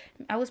things. Like,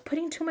 I was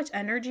putting too much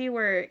energy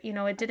where,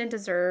 it didn't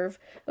deserve.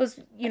 It was,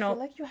 I feel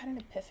like you had an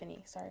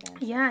epiphany. Sorry.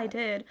 Yeah, I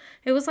did.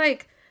 It was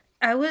like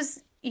I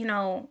was,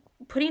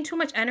 putting too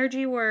much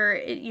energy where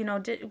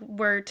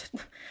it,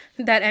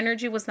 that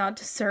energy was not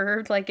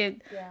deserved. Like,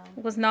 it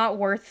was not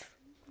worth,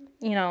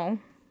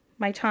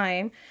 my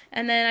time.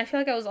 And then I feel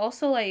like I was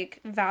also, like,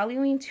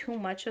 valuing too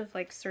much of,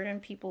 like, certain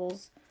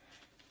people's,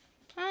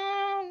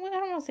 I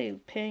don't want to say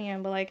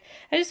opinion, but, like,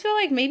 I just feel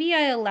like maybe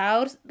I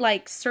allowed,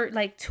 like,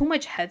 too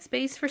much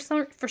headspace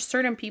for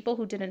certain people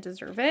who didn't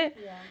deserve it.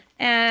 Yeah.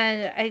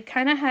 And I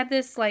kind of had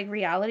this, like,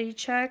 reality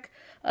check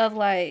of,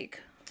 like,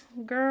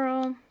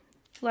 girl,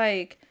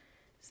 like,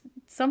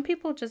 some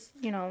people just,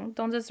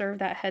 don't deserve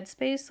that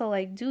headspace. So,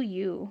 like, do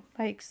you.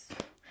 Like,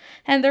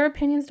 and their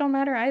opinions don't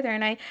matter either.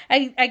 And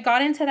I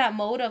got into that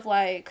mode of,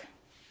 like,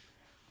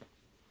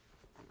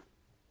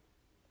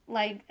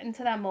 fuck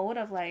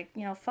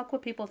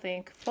what people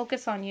think.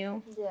 Focus on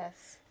you.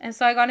 Yes. And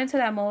so I got into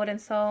that mode. And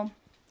so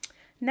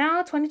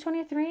now,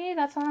 2023,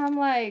 that's how I'm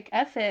like,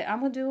 F it.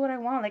 I'm going to do what I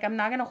want. Like, I'm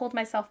not going to hold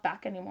myself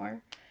back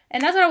anymore.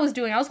 And that's what I was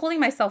doing. I was holding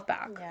myself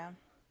back. Yeah.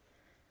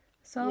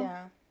 So.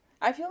 Yeah.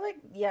 I feel like,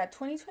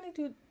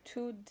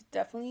 2022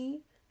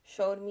 definitely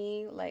showed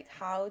me, like,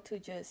 how to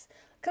just...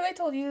 Because I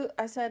told you,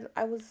 I said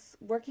I was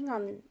working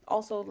on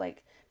also,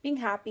 like, being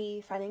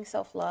happy, finding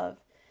self-love.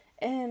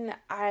 And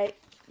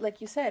like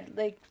you said,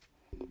 like,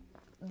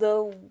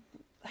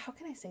 how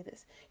can I say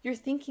this? Your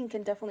thinking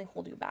can definitely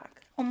hold you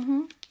back.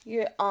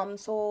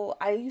 So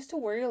I used to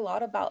worry a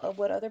lot about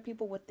what other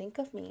people would think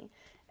of me.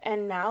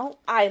 And now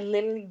I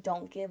literally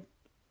don't give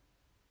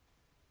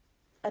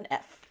an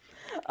F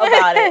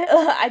about it.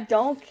 I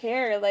don't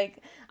care. Like,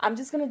 I'm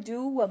just going to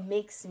do what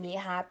makes me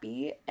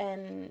happy,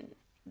 and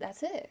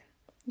that's it.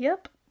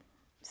 Yep.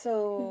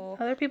 So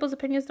other people's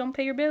opinions don't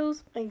pay your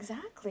bills.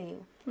 Exactly.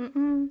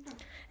 And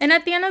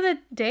at the end of the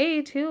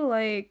day, too,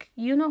 like,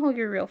 you know who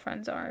your real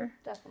friends are.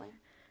 Definitely.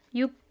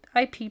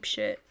 I peep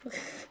shit.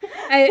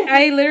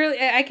 I literally,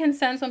 I can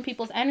sense when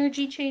people's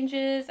energy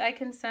changes. I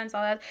can sense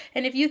all that.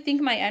 And if you think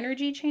my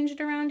energy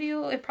changed around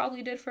you, it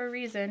probably did for a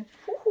reason.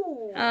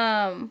 Ooh.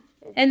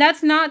 And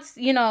that's not,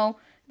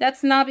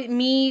 that's not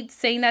me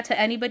saying that to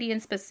anybody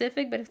in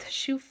specific, but if the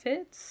shoe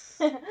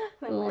fits,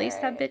 lace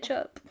that bitch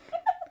up.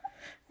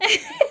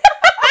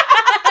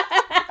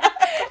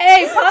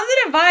 Hey,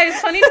 positive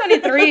vibes,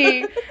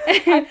 2023.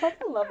 I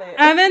fucking love it.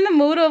 I'm in the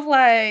mood of,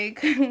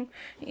 like,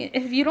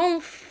 if you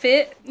don't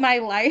fit my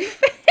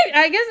life,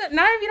 I guess,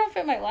 not if you don't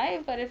fit my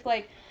life, but if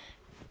I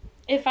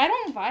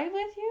don't vibe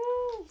with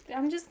you,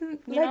 I'm just,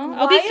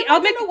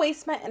 I'll gonna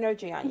waste my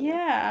energy on you.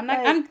 Yeah,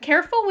 I'm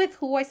careful with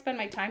who I spend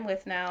my time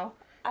with now.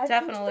 I've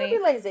come to the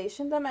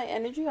realization that my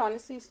energy,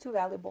 honestly, is too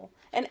valuable.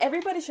 And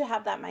everybody should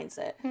have that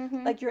mindset.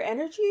 Like, your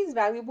energy is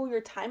valuable.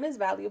 Your time is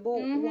valuable.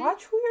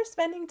 Watch who you're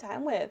spending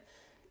time with.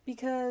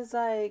 Because,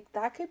 like,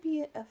 that could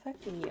be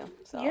affecting you.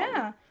 So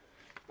yeah.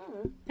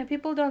 And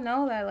people don't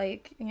know that,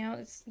 like,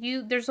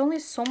 there's only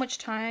so much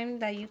time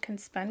that you can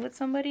spend with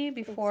somebody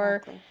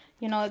before,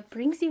 it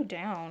brings you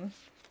down.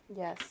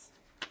 Yes.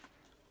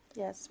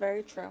 Yes,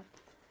 very true.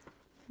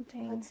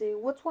 Dang. Let's see.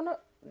 What's one of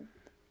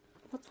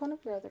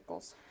your other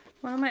goals?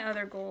 One of my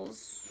other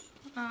goals,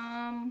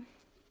 I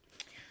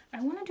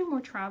want to do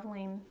more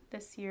traveling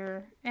this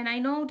year. And I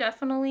know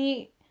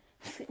definitely,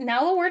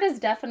 now the word is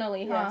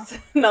definitely, huh? Yes,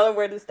 now the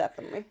word is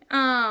definitely.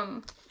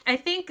 I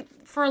think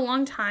for a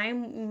long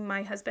time,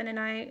 my husband and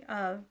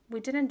I,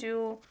 we didn't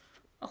do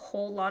a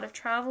whole lot of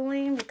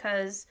traveling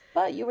because...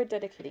 But you were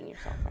dedicating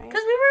yourself, right?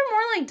 Because we were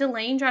more like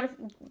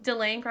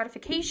delaying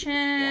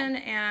gratification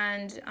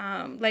and,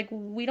 like,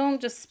 we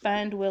don't just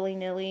spend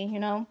willy-nilly,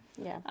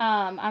 Yeah.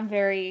 I'm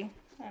very...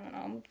 I don't know,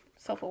 I'm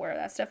self-aware of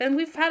that stuff. And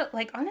we've had,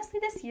 like, honestly,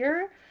 this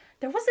year,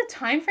 there was a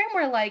time frame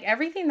where, like,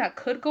 everything that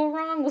could go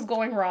wrong was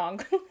going wrong.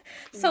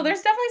 So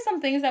there's definitely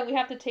some things that we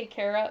had to take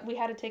care of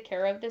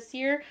this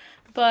year.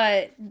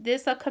 But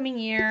this upcoming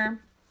year,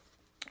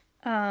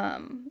 I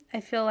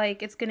feel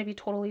like it's going to be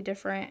totally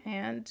different.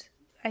 And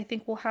I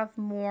think we'll have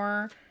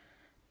more,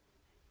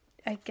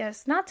 I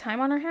guess, not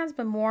time on our hands,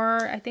 but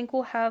I think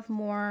we'll have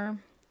more,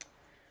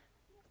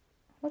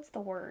 what's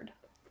the word?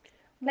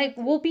 Like,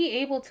 we'll be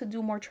able to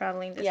do more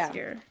traveling this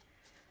year.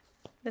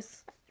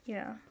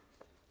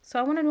 So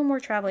I want to do more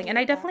traveling. And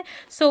I definitely...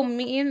 So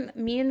me and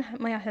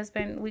my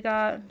husband, me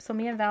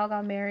and Val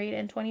got married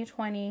in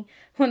 2020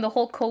 when the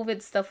whole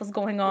COVID stuff was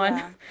going on.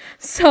 Yeah.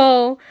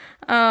 So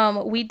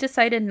we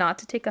decided not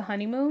to take a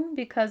honeymoon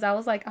because I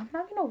was like, I'm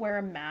not going to wear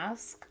a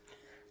mask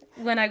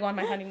when I go on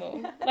my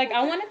honeymoon. Like,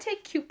 I want to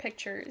take cute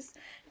pictures.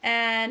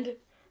 And...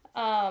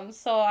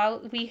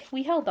 so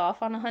we held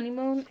off on a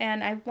honeymoon,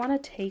 and I want to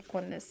take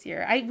one this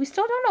year. We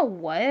still don't know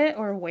what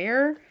or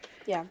where.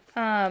 Yeah.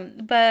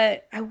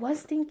 But I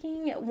was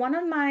thinking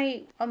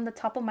on the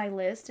top of my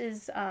list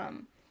is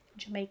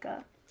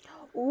Jamaica.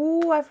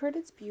 Ooh, I've heard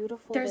it's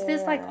beautiful. There's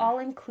this, like,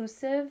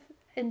 all-inclusive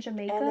in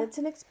Jamaica.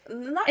 And it's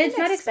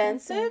not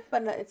expensive,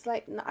 but it's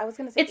like, I was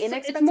gonna say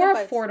inexpensive. It's more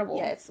affordable.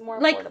 Yeah, it's more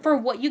affordable. Like, for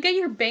what you get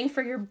your bang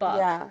for your buck.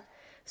 Yeah.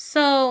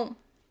 So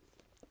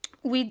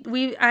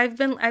I've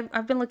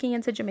been looking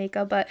into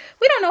Jamaica, but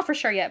we don't know for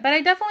sure yet. But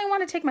I definitely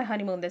want to take my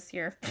honeymoon this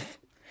year.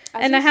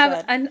 And I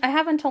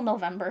have until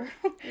November.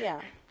 Yeah.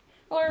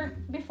 Or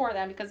before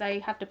then, because I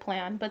have to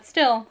plan. But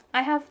still,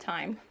 I have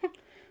time.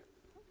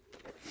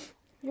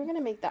 You're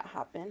gonna make that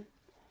happen.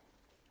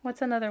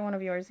 What's another one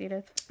of yours,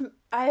 Edith?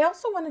 I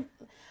also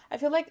I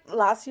feel like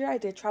last year I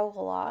did travel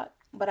a lot,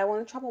 but I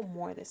want to travel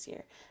more this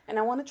year. And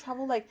I want to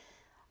travel, like,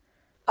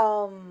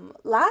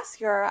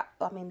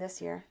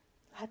 this year.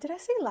 Did I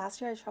say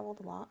last year I traveled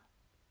a lot?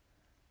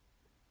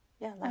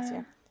 Yeah, last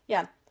year.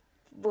 Yeah.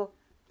 Well,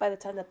 by the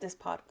time that this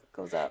pod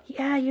goes up.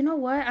 Yeah, you know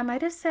what? I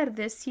might have said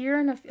this year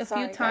a few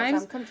times.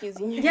 Guys, I'm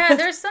confusing you. Yeah,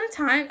 there's some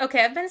time.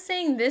 Okay, I've been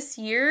saying this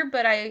year,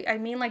 but I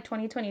mean like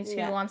 2022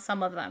 on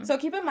some of them. So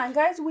keep in mind,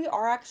 guys, we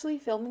are actually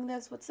filming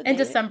this. What's the date? In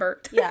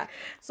December. Yeah.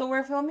 So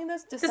we're filming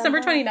this December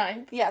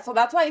 29th. Yeah, so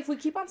that's why if we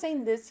keep on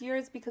saying this year,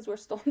 it's because we're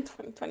still in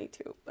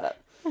 2022. But,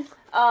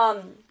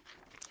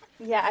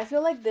 yeah, I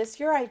feel like this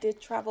year I did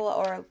travel,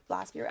 or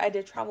last year I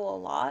did travel a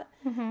lot.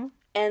 Mm-hmm.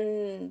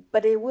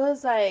 But it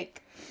was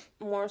like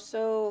more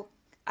so,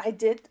 I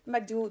did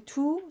like do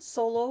 2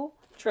 solo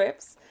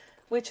trips,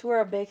 which were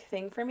a big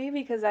thing for me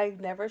because I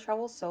never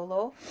traveled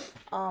solo.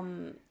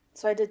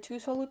 So I did 2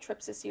 solo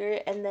trips this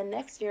year, and then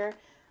next year,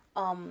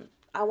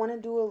 I want to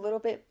do a little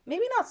bit,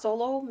 maybe not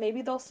solo,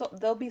 maybe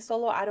they'll be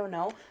solo, I don't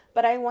know,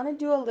 but I want to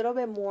do a little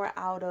bit more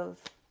out of,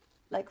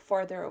 like,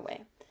 farther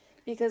away,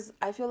 because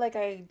I feel like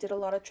I did a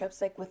lot of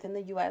trips, like, within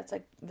the U.S.,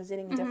 like,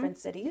 visiting different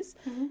cities,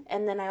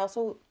 and then I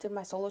also did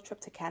my solo trip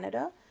to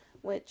Canada,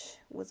 which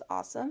was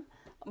awesome.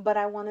 But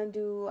I want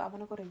to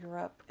go to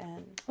Europe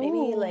and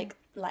maybe like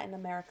Latin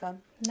America.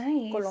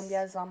 Nice.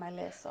 Colombia is on my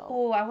list. So.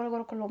 Oh, I want to go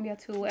to Colombia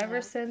too.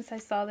 Ever since I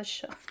saw the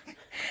show.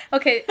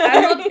 Okay,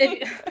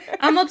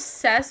 I'm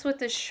obsessed with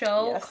this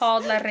show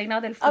called La Reina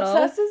del Flow.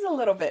 Obsessed is a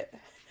little bit.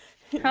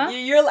 Huh?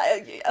 You're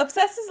like,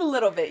 obsessed is a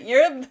little bit.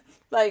 You're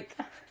like.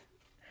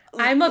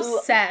 I'm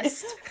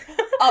obsessed.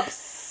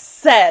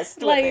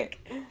 Obsessed. Like,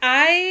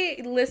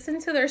 I listen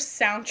to their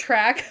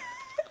soundtrack.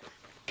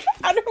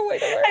 I don't know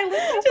what I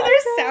listen to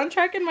their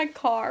soundtrack in my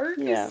car.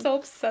 Yeah. I'm so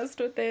obsessed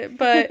with it.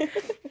 But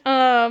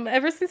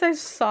ever since I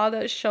saw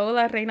the show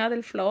La Reina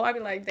del Flow, I've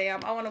been like,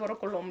 damn, I want to go to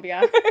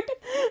Colombia.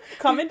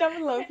 Comment down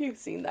below if you've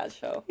seen that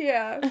show.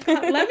 Yeah.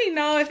 Let me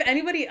know if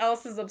anybody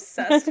else is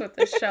obsessed with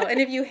this show. And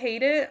if you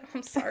hate it,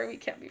 I'm sorry, we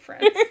can't be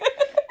friends.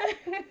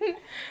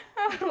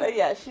 But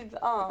yeah, she's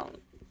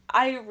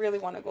I really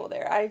want to go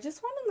there. I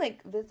just want to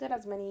like visit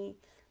as many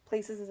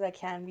places as I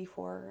can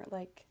before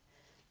like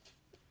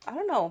I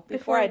don't know.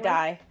 Before I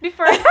die.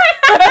 Before I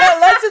die.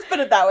 Let's just put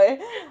it that way.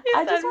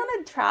 I just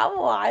want to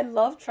travel. I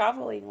love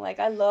traveling.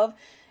 Like, I love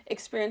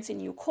experiencing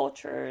new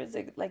cultures,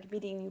 like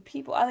meeting new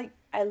people.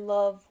 I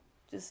love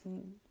just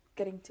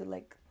getting to,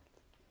 like,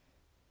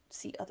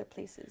 see other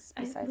places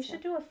besides we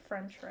should do a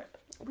friend trip.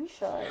 We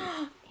should.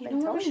 You know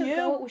where we should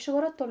go? We should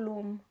go to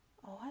Tulum.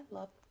 Oh,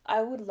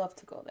 I would love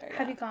to go there. Yeah.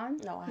 Have you gone?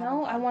 No, I haven't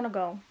gone. I want to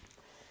go.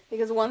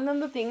 Because one of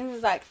the things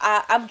is, like,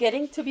 I'm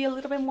getting to be a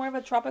little bit more of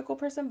a tropical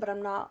person, but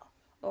I'm not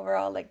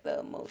overall like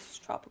the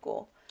most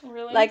tropical.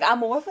 Really? Like, I'm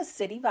more of a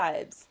city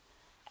vibes.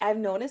 I've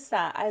noticed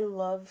that. I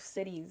love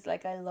cities.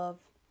 Like, I love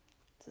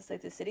just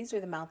like the cities or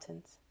the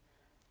mountains,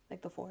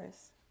 like the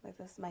forest. Like,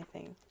 that's my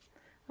thing.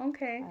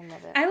 Okay. I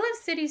love it. I love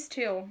cities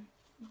too,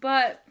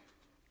 but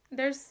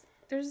there's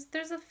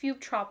a few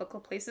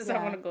tropical places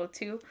I want to go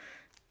to.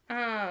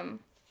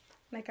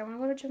 Like, I want to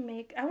go to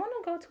Jamaica. I want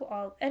to go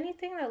to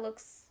anything that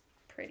looks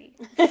pretty.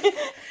 Anything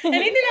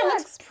that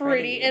looks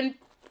pretty. And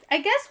I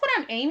guess what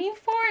I'm aiming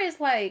for is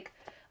like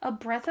a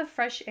breath of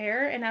fresh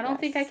air, and I don't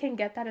think I can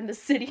get that in the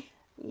city.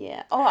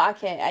 Yeah. Oh,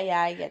 okay.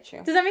 Yeah, I get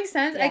you. Does that make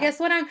sense? Yeah. I guess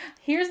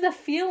here's the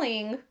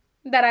feeling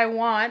that I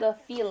want.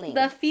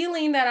 The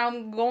feeling that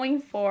I'm going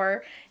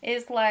for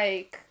is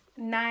like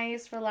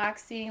nice,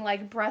 relaxing,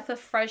 like breath of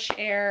fresh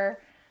air.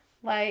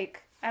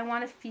 Like, I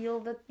want to feel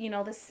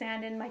the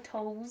sand in my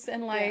toes,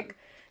 and like,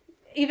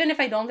 even if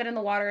I don't get in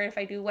the water, if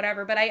I do,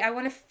 whatever, but I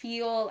want to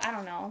feel, I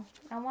don't know,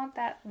 I want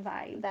that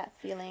vibe. That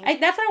feeling.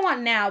 That's what I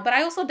want now, but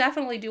I also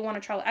definitely do want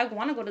to travel. I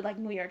want to go to, like,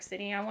 New York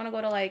City. I want to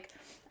go to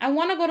I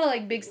want to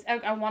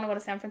go to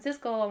San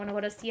Francisco. I want to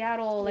go to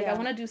Seattle. Like, I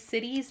want to do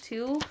cities,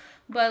 too,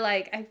 but,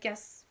 like, I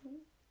guess,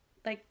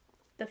 like,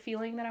 the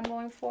feeling that I'm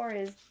going for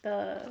is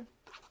the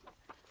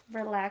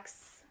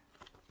relaxed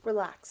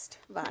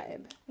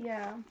vibe.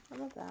 Yeah. I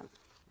love that.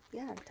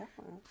 Yeah,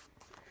 definitely.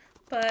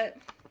 But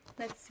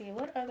let's see,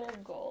 what other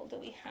goal do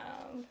we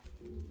have?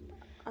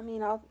 I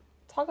mean, I'll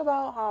talk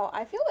about how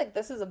I feel like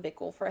this is a big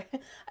goal for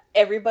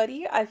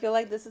everybody. I feel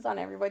like this is on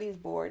everybody's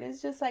board.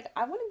 It's just like,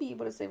 I want to be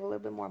able to save a little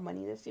bit more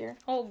money this year.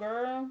 Oh,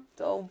 girl.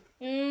 So,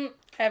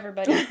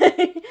 everybody.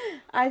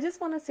 I just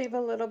want to save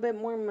a little bit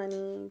more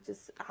money.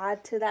 Just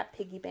add to that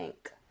piggy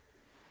bank.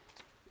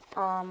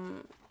 I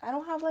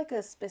don't have like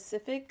a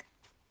specific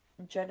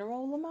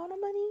general amount of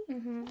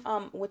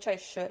money, which I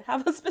should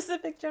have a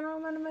specific general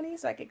amount of money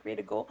so I could create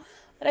a goal,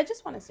 but I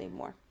just want to save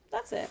more.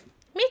 That's it.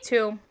 Me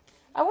too.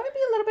 I want to be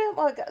a little bit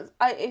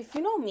like, if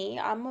you know me,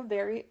 I'm a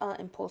very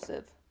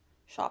impulsive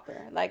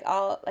shopper. Like,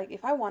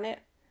 if I want it,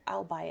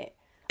 I'll buy it.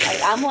 Like,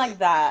 I'm like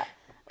that.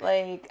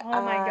 Like,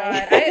 oh my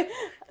god,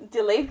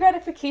 delayed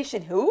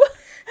gratification. Who?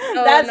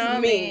 Oh,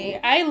 That's me.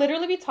 I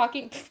literally be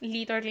talking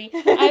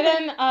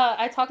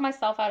I talk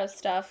myself out of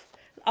stuff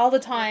all the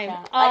time.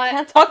 I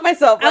can't talk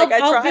myself. Like,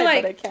 I'll be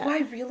like, but I can't. Do I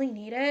really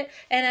need it?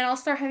 And then I'll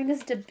start having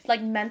this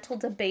mental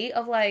debate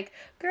of like,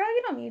 girl,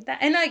 you don't need that.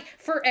 And like,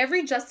 for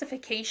every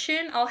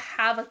justification, I'll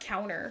have a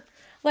counter.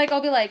 Like,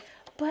 I'll be like,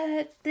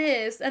 but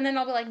this, and then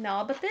I'll be like,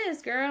 no, but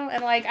this, girl,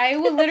 and like I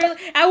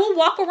will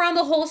walk around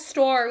the whole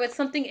store with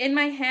something in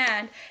my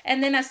hand,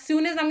 and then as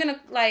soon as I'm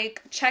gonna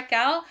like check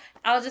out,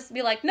 I'll just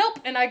be like, nope,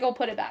 and I go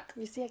put it back.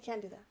 You see, I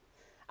can't do that.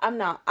 I'm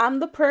not. I'm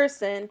the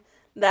person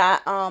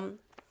that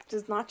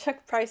does not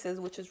check prices,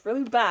 which is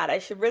really bad. I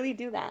should really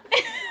do that.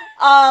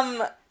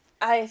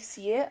 I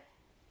see it,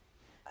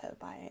 I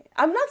buy it.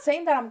 I'm not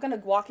saying that I'm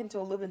gonna walk into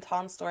a Louis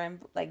Vuitton store and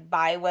like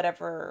buy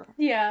whatever.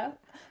 Yeah.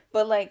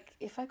 But like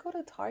if I go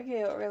to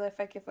Target or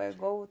like if I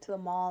go to the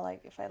mall,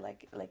 like if I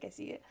like I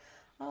see it,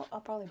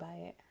 I'll probably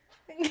buy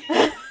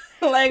it.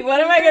 Like what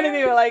am I gonna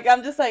do? Like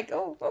I'm just like,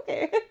 oh,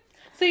 okay.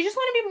 So you just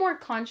want to be more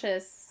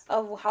conscious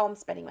of how I'm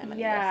spending my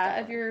money. Yeah,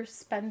 of your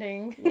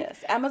spending.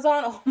 Yes,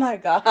 Amazon. Oh my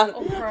god.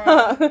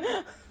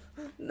 Oprah.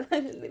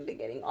 They've been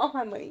getting all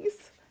my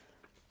monies.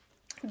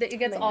 That it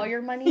gets all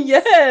your money?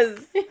 Yes.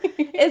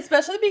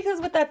 Especially because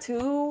with that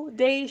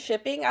 2-day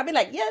shipping, I'd be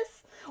like,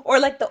 yes. Or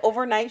like the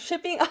overnight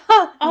shipping.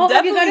 Oh,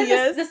 have you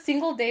gotten the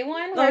single day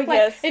one? Where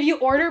yes. If you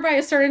order by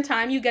a certain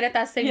time, you get it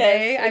that same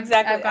day.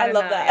 Exactly. I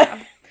love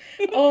that.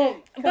 Yeah. Oh,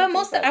 but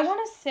I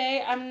want to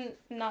say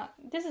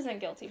this isn't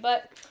guilty,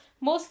 but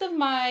most of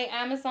my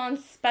Amazon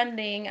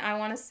spending, I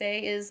want to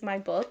say, is my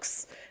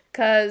books.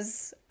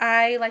 Because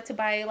I like to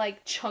buy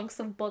like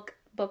chunks of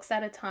books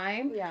at a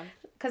time. Yeah.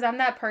 Because I'm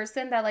that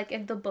person that, like,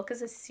 if the book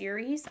is a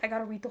series, I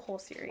gotta read the whole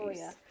series. Oh,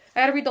 yeah.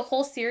 I gotta read the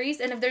whole series.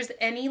 And if there's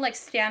any, like,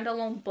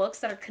 standalone books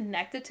that are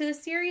connected to the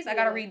series, I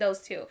gotta read those,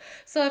 too.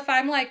 So if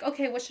I'm like,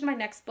 okay, what should my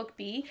next book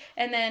be?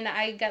 And then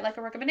I get, like,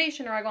 a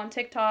recommendation, or I go on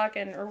TikTok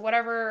or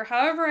whatever.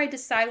 However I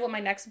decide what my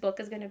next book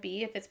is gonna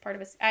be, if it's part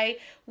of I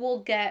will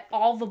get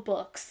all the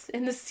books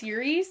in the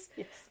series.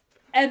 Yes.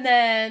 And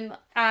then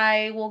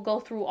I will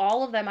go through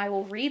all of them. I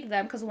will read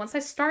them. Because once I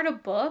start a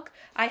book,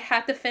 I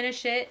have to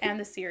finish it and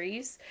the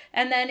series.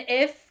 And then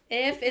if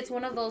it's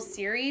one of those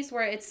series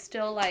where it's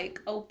still, like,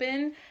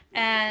 open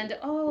and,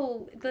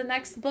 the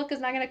next book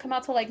is not going to come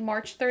out till, like,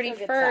 March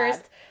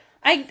 31st.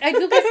 I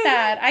do get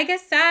sad. I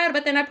get sad,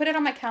 but then I put it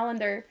on my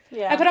calendar.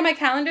 Yeah. I put it on my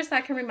calendar so I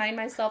can remind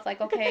myself,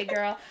 like, okay,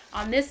 girl,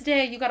 on this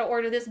day, you got to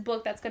order this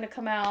book that's going to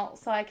come out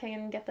so I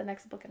can get the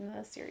next book in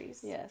the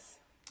series. Yes.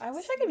 I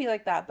wish I could be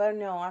like that, but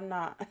no, I'm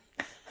not.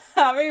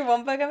 I read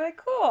one book, I'm like,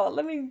 cool,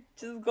 let me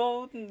just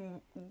go and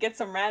get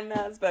some random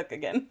ass book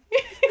again.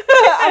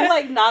 I'm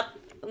like, not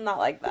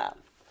like that.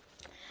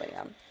 But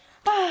yeah.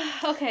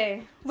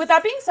 Okay. With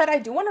that being said, I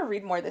do want to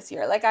read more this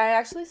year. Like, I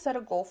actually set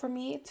a goal for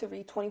me to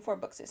read 24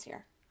 books this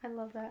year. I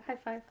love that. High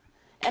five.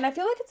 And I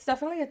feel like it's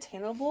definitely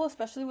attainable,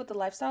 especially with the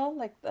lifestyle,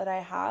 like, that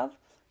I have.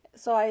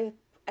 So I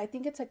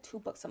think it's like 2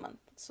 books a month.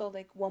 So,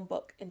 like, 1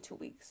 book in 2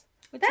 weeks.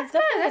 Which That's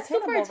good. That's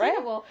super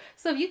attainable. Right?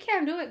 So if you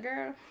can't do it,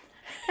 girl.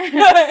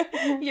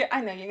 Yeah, I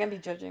know you're gonna be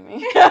judging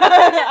me.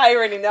 I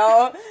already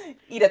know.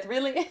 Edith,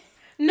 really?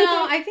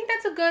 No, I think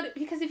that's a good,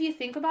 because if you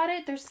think about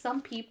it, there's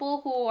some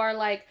people who are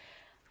like,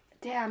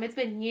 damn, it's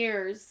been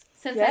years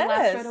since I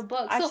last read a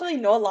book. I actually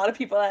know a lot of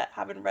people that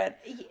haven't read.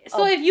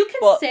 So if you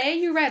can say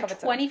you read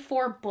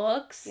 24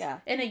 books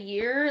in a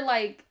year,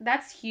 like,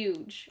 that's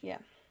huge. Yeah,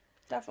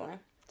 definitely.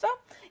 So,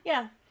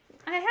 yeah.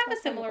 I have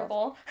a similar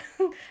goal.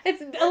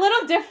 It's a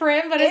little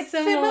different, but it's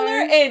similar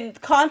in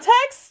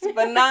context,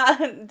 but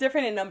not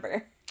different in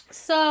number.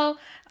 So,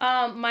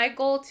 my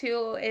goal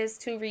too is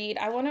to read.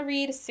 I want to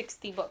read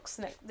 60 books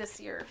this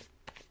year,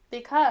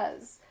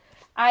 because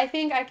I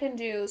think I can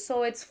do.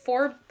 So it's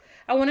 4.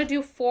 I want to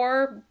do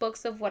 4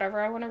 books of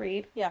whatever I want to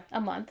read. Yeah,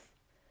 a month.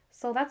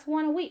 So that's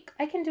 1 a week.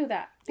 I can do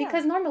that.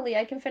 Because normally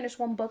I can finish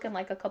 1 book in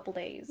like a couple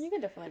days. You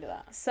can definitely do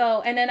that.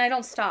 So, and then I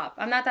don't stop.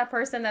 I'm not that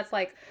person that's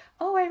like,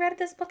 oh, I read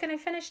this book and I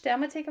finished it. I'm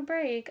going to take a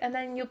break. And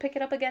then you pick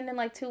it up again in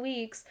like 2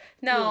 weeks.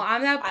 No,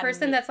 I'm that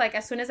person that's like,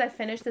 as soon as I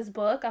finish this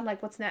book, I'm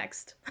like, what's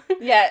next?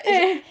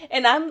 Yeah.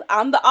 And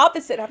I'm the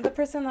opposite. I'm the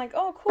person like,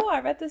 oh, cool,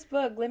 I read this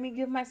book. Let me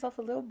give myself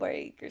a little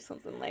break or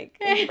something like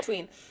in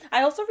between.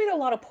 I also read a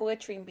lot of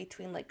poetry in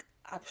between, like,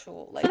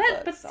 actual like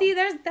books, see,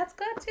 that's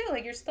good too.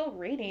 Like, you're still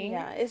reading.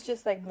 Yeah, it's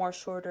just like more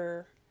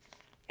shorter.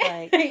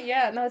 Like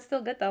yeah, no, it's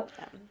still good though.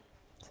 Yeah.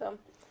 So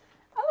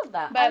I love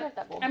that. But I like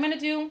that book. I'm gonna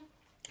do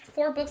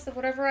 4 books of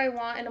whatever I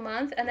want in a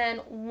month, and then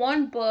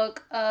 1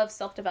 book of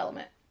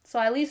self-development. So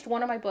at least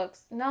one of my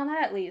books. No,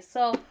 not at least.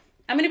 So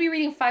I'm gonna be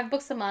reading 5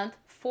 books a month,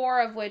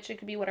 4 of which it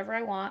could be whatever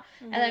I want,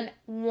 and then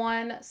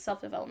 1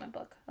 self-development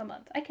book a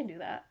month. I can do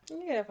that.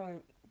 You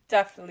can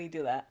definitely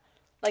do that.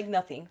 Like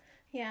nothing.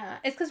 Yeah,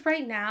 it's because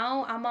right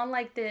now I'm on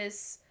like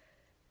this,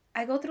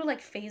 I go through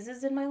like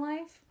phases in my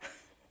life.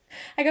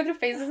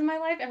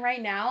 And right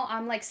now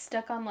I'm like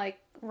stuck on like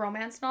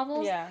romance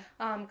novels. Yeah.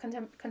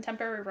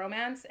 Contemporary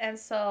romance, and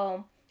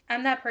so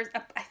I'm that person.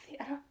 I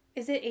don't.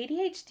 Is it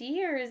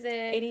ADHD or is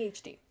it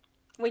ADHD?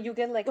 When you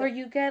get like, or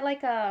you get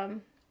like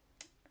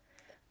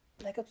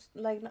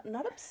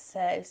not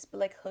obsessed, but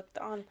like hooked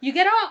on. You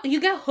get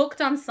hooked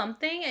on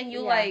something, and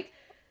you like.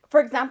 For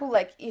example,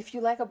 like, if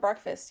you like a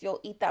breakfast, you'll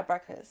eat that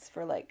breakfast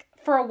for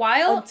a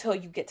while. Until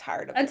you get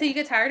tired of it. Until you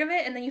get tired of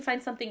it, and then you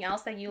find something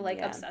else that you,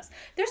 like, obsess.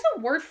 There's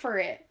a word for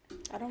it.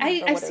 I don't know.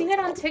 I've seen it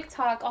on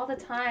TikTok all the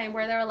time,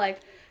 where they're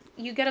like,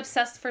 you get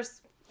obsessed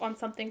first on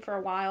something for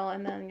a while,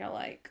 and then you're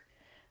like,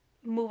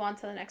 move on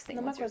to the next thing.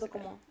 No me acuerdo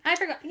como. I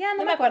forgot. Yeah,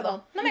 no me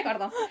acuerdo. No me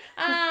acuerdo.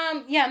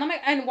 Yeah,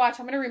 and watch,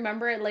 I'm gonna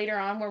remember it later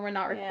on when we're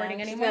not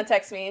recording anymore. She's gonna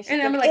text me.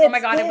 And I'm like, oh my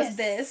god, it was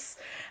this.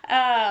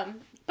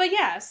 But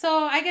yeah,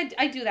 so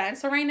I do that. And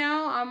so right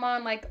now I'm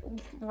on like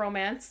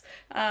romance.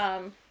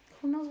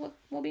 Who knows what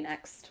will be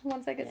next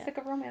once I get sick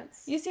of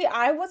romance. You see,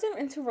 I wasn't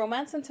into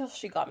romance until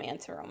she got me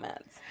into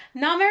romance.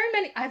 Not very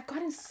many. I've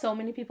gotten so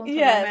many people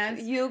into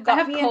romance. You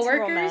got me into romance. I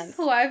have coworkers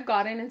who I've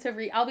gotten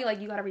into I'll be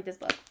like, you gotta read this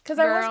book. Because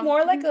I was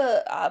more like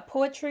a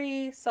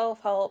poetry,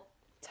 self-help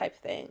type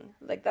thing.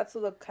 Like, that's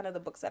the kind of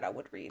the books that I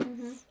would read.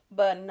 Mm-hmm.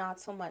 But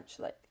not so much,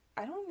 like,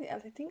 I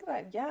think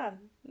that,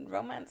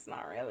 romance,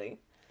 not really.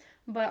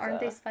 But aren't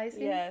they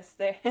spicy? Yes,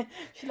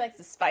 she likes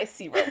the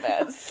spicy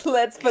romance.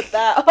 Let's put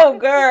that. Oh,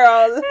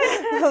 girl.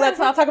 Let's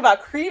not talk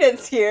about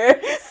Credence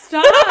here.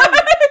 Stop.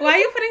 Why are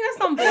you putting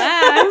us on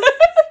blast?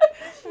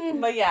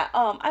 But yeah,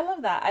 I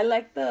love that. I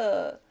like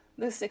the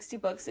 60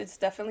 books. It's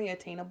definitely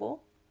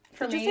attainable.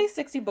 Did you say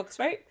 60 books,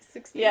 right?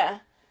 60.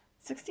 Yeah.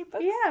 60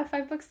 books? Yeah,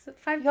 5 books.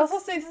 You also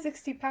say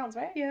 60 pounds,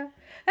 right? Yeah.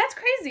 That's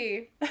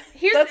crazy. I'm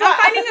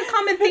finding a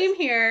common theme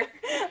here.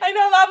 I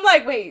know. I'm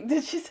like, wait,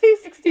 did she say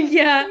 60?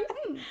 Yeah.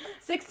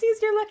 60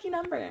 is your lucky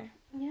number.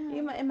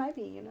 Yeah. It might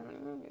be. You never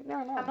know.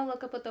 I'm going to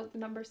look up what the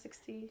number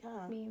 60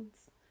 means.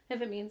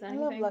 If it means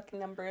anything. I love lucky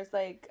numbers.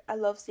 Like, I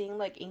love seeing,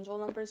 like, angel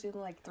numbers, even,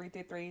 like,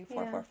 333,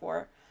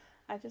 444.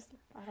 I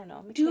don't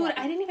know. Dude,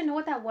 I didn't even know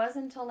what that was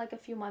until, like, a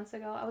few months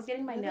ago. I was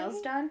getting my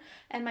nails done,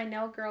 and my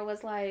nail girl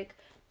was like,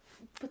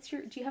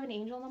 do you have an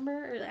angel number?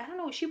 Or, I don't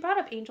know. She brought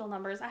up angel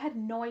numbers. I had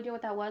no idea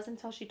what that was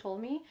until she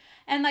told me.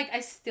 And, like, I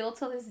still,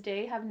 till this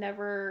day, I've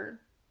never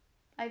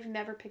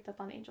picked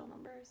up on angel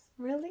numbers.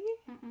 Really?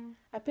 Mm-mm.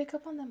 I pick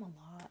up on them a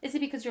lot. Is it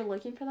because you're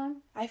looking for them?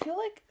 I feel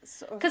like...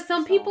 Because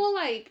some people,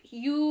 like,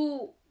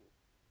 you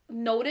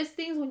notice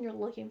things when you're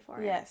looking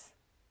for it. Yes.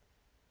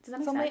 Does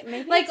that make sense?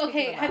 Maybe like,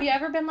 okay, have you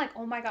ever been like,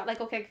 oh my god,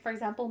 like, okay, for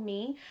example,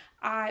 me,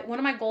 one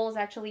of my goals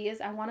actually is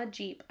I want a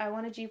Jeep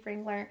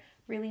Wrangler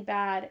really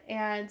bad,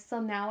 and so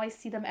now I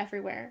see them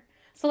everywhere.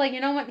 So, like, you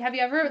know what, have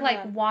you ever,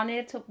 like,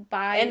 wanted to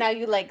buy... And now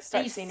you, like,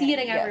 start seeing it. You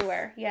see it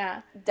everywhere,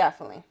 yeah.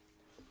 Definitely.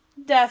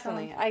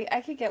 So.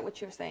 I could get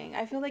what you're saying.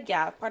 I feel like,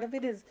 part of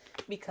it is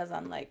because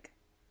I'm, like,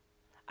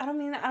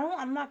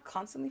 I'm not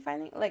constantly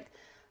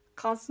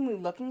constantly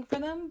looking for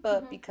them,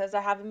 but because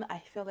I have them,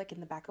 I feel like in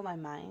the back of my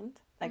mind,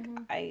 like,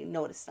 I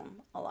notice them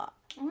a lot.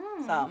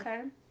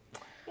 Okay.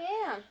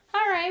 Yeah.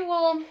 All right,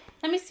 well,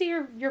 let me see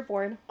your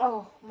board.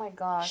 Oh, my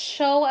gosh.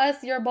 Show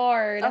us your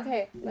board.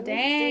 Okay.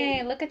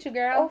 Dang, look at you,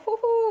 girl.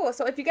 Oh,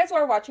 so if you guys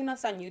are watching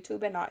us on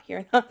YouTube and not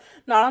here, not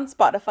on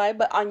Spotify,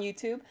 but on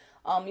YouTube,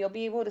 you'll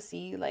be able to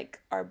see, like,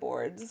 our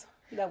boards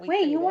that we Wait,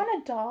 created. You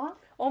want a dog?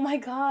 Oh, my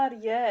God,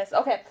 yes.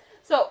 Okay,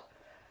 so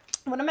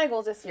one of my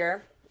goals this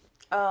year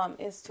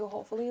is to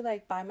hopefully,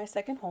 like, buy my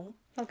second home.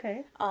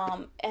 Okay.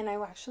 And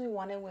I actually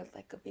want it with,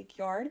 like, a big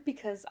yard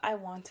because I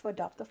want to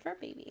adopt a fur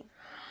baby.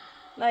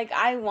 Like,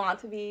 I want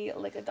to be,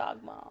 like, a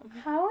dog mom.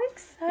 How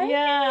exciting.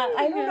 Yeah,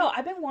 I don't know.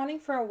 I've been wanting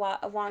for a while.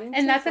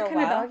 And that's the kind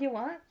of dog you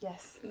want?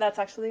 Yes. That's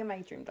actually my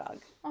dream dog.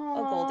 Aww.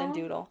 A golden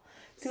doodle.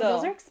 Dude,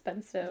 those are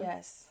expensive.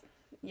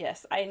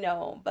 Yes, I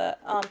know.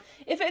 But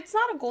if it's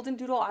not a golden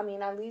doodle, I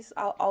mean, at least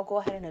I'll go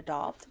ahead and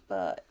adopt.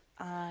 But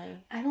I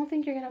don't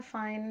think you're going to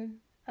find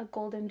a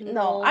golden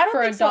doodle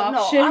for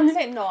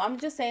adoption. No, I'm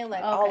just saying,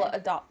 like, I'll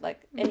adopt,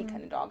 like, any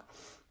kind of dog.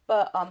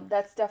 But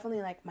that's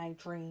definitely, like, my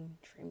dream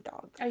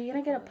dog. Are you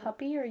going to get a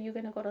puppy, or are you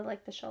going to go to,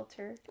 like, the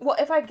shelter? Well,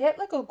 if I get,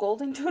 like, a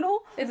golden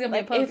doodle, it's going to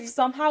like, be a puppy. If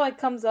somehow it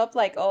comes up,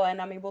 like, oh,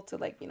 and I'm able to,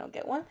 like, you know,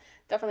 get one,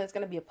 definitely it's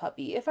going to be a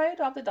puppy. If I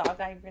adopt a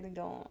dog, I really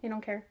don't. You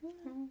don't care?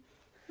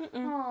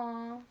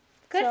 Aww.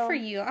 Good for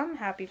you. I'm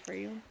happy for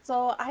you.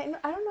 So, I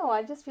don't know.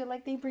 I just feel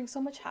like they bring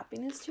so much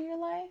happiness to your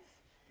life.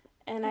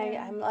 And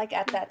I'm, like,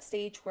 at that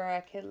stage where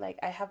I could, like,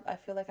 I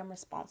feel like I'm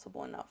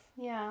responsible enough.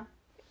 Yeah.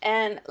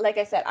 And like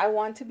I said, I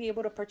want to be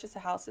able to purchase a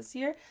house this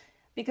year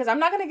because I'm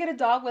not going to get a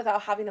dog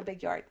without having a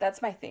big yard.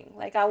 That's my thing.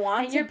 Like, I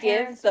want to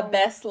give the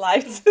best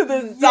life to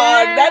this dog.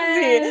 That's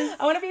it.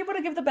 I want to be able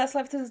to give the best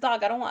life to this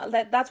dog. I don't want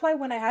that. That's why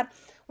when I had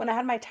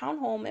my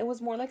townhome, it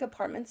was more like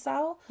apartment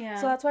style. Yeah.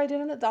 So that's why I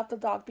didn't adopt a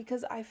dog,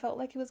 because I felt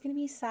like it was going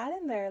to be sad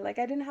in there. Like,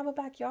 I didn't have a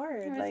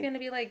backyard. It was going to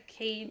be like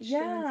caged.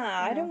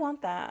 Yeah, I didn't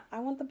want that. I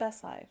want the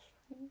best life.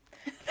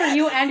 For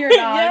you and your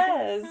dog.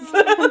 Yes.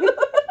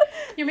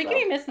 You're making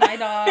me miss my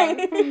dog.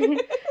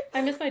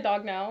 I miss my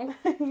dog now.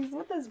 He's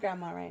with his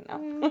grandma right now.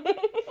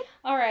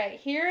 All right,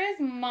 here is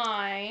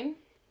mine.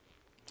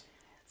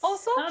 Oh,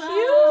 so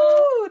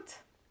cute.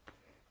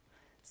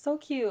 So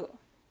cute.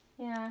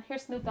 Yeah,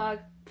 here's Snoop Dogg.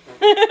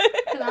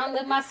 Because I don't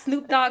live my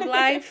Snoop Dogg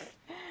life.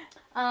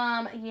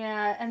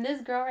 Yeah, and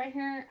this girl right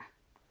here,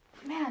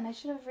 man,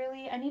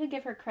 I need to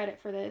give her credit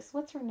for this.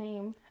 What's her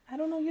name? I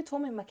don't know. You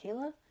told me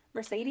Michaela?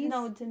 Mercedes?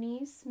 No,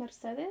 Denise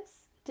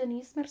Mercedes,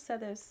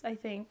 I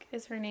think,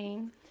 is her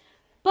name.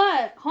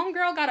 But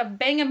homegirl got a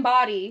banging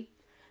body,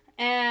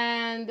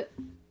 and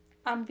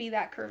I'm be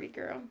that curvy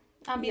girl.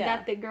 I'll be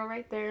that thick girl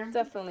right there.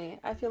 Definitely.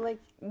 I feel like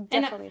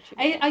definitely.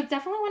 And I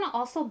definitely want to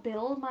also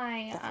build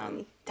my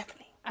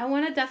definitely. I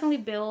want to definitely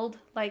build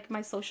like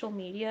my social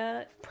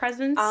media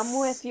presence. I'm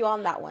with you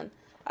on that one.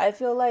 I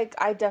feel like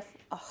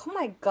oh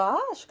my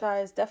gosh,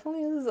 guys,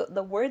 definitely is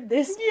the word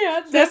this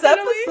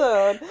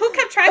episode. Who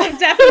kept track of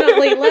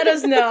definitely? Let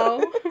us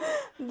know.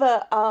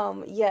 But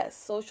yes,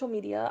 social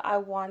media, I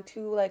want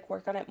to like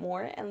work on it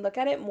more and look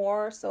at it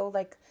more, so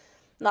like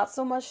not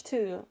so much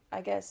to,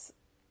 I guess,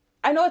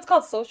 I know it's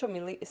called social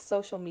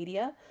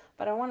media,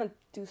 but I don't want to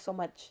do so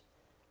much.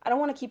 I don't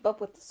want to keep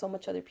up with so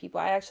much other people.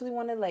 I actually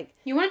want to like...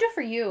 You want to do it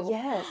for you.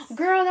 Yes.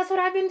 Girl, that's what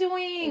I've been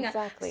doing.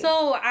 Exactly.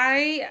 So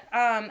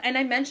and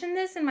I mentioned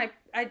this in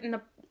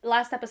the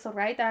last episode,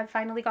 right? That I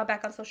finally got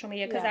back on social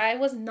media because I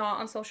was not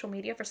on social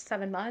media for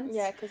 7 months.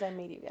 Yeah, because I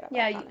made you get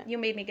back on it. You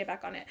made me get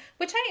back on it.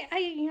 Which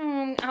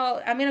I'm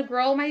going to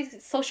grow my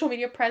social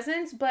media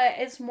presence, but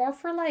it's more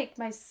for like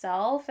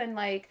myself and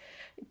like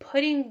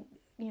putting,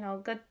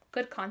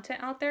 good content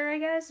out there, I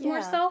guess,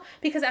 more so,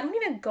 because I don't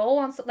even go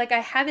on, like, I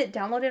have it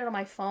downloaded on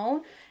my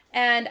phone,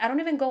 and I don't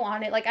even go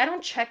on it, like, I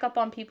don't check up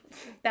on people.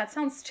 That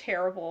sounds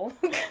terrible.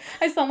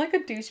 I sound like a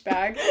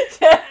douchebag.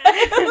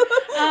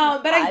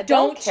 But I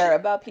don't care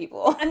about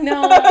people.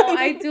 No,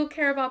 I do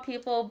care about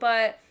people,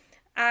 but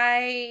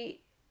I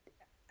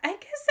guess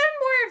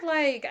I'm more of,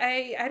 like,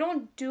 I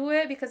don't do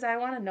it because I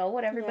want to know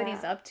what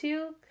everybody's up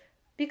to,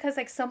 because,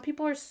 like, some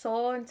people are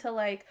so into,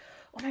 like,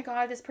 oh my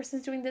god, this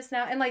person's doing this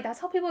now, and like that's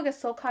how people get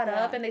so caught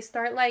up, and they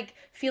start like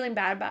feeling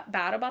bad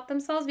about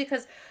themselves,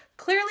 because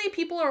clearly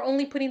people are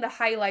only putting the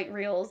highlight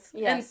reels.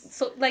 Yes. And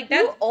so like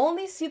that, you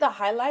only see the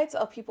highlights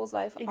of people's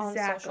life on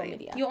social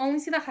media. You only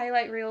see the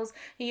highlight reels,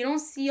 and you don't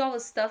see all the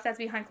stuff that's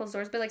behind closed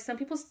doors. But like some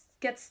people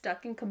get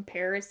stuck in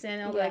comparison,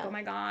 and be like, oh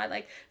my god,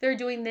 like they're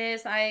doing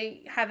this,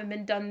 I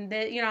haven't done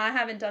this, I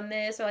haven't done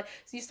this, or like,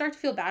 so you start to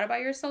feel bad about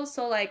yourself.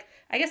 So like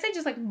I guess I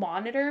just like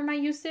monitor my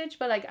usage,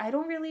 but like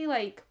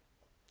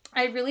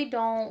I really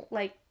don't,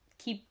 like,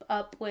 keep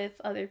up with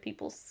other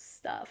people's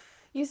stuff.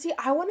 You see,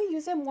 I want to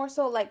use it more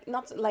so, like,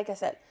 not, like I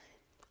said,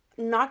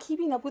 not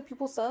keeping up with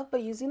people's stuff,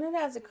 but using it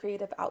as a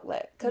creative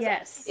outlet.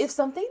 Because if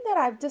something that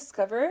I've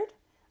discovered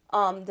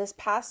this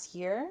past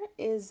year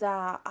is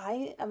that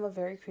I am a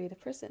very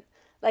creative person.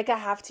 Like, I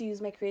have to use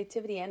my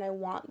creativity, and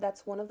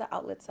that's one of the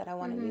outlets that I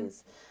want to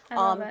use. I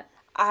love it.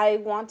 I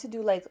want to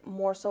do, like,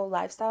 more so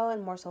lifestyle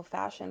and more so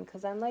fashion,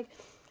 because I'm, like...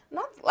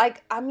 Not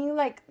like, I mean,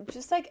 like,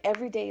 just like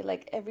everyday,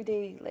 like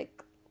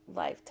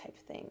life type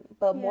thing,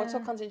 but more so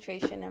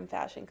concentration and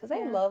fashion, because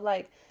I love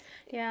like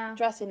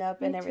dressing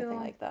up and everything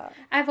like that.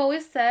 I've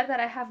always said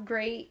that I have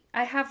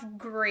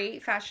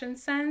great fashion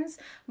sense,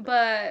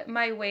 but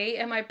my weight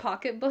and my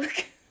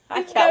pocketbook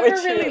I can't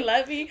never really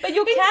let me. But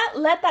you can't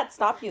let that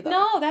stop you though.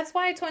 No, that's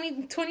why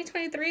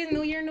 2023 is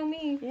new year, new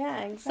me. Yeah,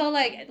 exactly. So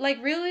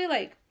like really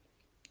like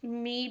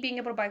me being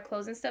able to buy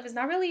clothes and stuff is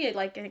not really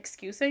like an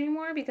excuse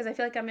anymore, because I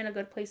feel like I'm in a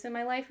good place in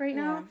my life right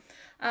now.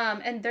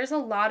 And there's a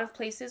lot of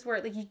places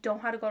where like you don't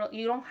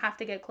have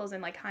to get clothes in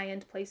like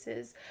high-end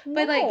places. No.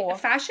 But like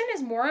fashion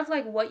is more of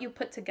like what you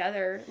put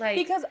together, like,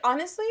 because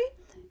honestly,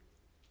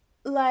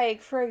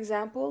 like for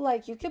example,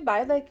 like you could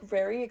buy like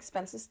very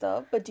expensive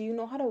stuff, but do you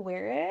know how to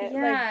wear it?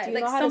 Yeah, like, do you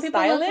know how to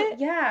style it?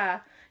 Yeah.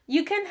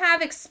 You can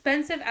have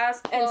expensive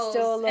ass clothes and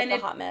still look a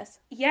hot mess.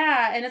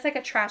 Yeah, and it's like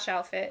a trash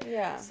outfit.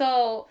 Yeah.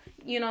 So,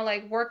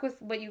 like work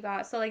with what you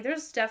got. So like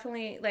there's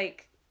definitely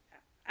like,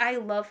 I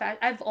love fashion.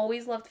 I've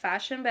always loved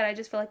fashion, but I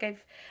just feel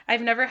like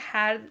I've never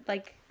had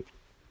like,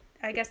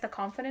 I guess the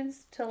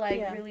confidence to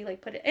like really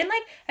like put it, and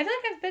like I feel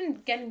like I've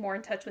been getting more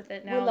in touch with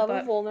it now. We love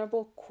a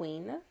vulnerable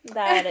queen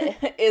that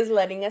is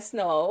letting us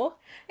know.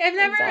 I've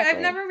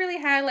never really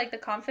had like the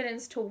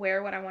confidence to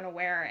wear what I want to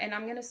wear, and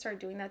I'm gonna start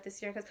doing that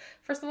this year, because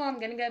first of all, I'm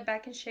gonna get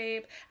back in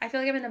shape. I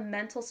feel like I'm in a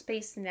mental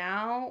space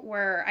now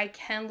where I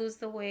can lose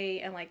the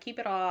weight and like keep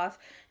it off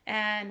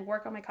and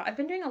work on my I've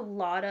been doing a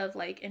lot of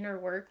like inner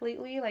work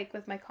lately, like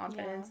with my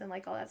confidence and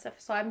like all that stuff.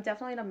 So I'm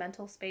definitely in a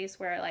mental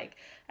space where like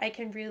I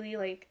can really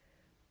like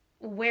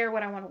wear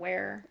what I want to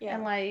wear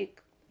and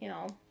like,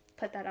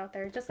 put that out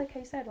there, just like how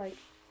you said, like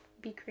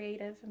be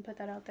creative and put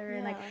that out there.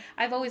 And like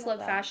I've always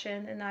loved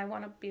fashion, and I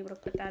want to be able to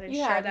put that and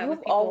share that with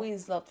people.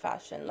 Always loved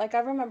fashion. Like I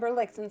remember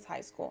like since high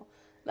school,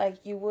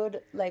 like you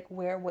would like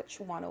wear what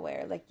you want to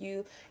wear, like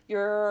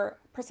your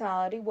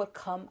personality would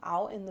come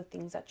out in the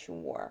things that you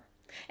wore.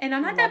 And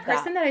I'm not that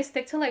person that I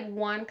stick to like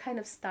one kind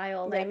of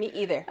style. Like, me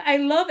either. I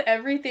love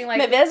everything. Like,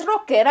 me ves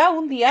rockera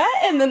un día,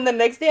 and then the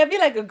next day I'd be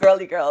like a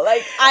girly girl.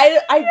 Like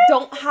I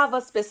don't have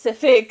a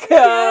specific.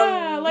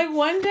 Like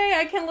one day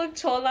I can look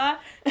chola,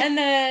 and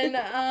then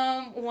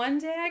one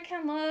day I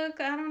can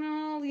look, I don't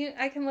know,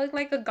 I can look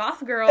like a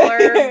goth girl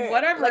or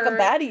whatever, like a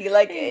baddie.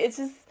 Like it's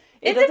just.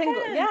 It doesn't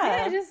depends.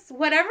 Yeah, just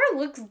whatever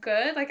looks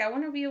good. Like I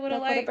want to be able to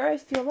like whatever I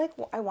feel like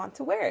I want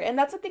to wear, and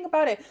that's the thing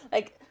about it.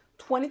 Like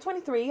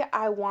 2023,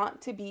 I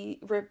want to be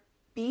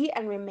be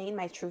and remain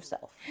my true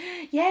self.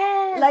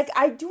 Yes. Like,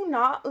 I do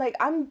not, like,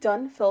 I'm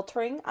done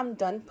filtering. I'm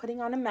done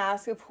putting on a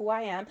mask of who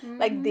I am.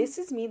 Like, this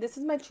is me. This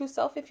is my true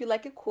self. If you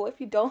like it, cool.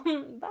 If you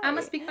don't, bye. I'm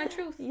gonna speak my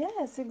truth.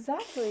 Yes,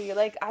 exactly.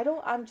 Like,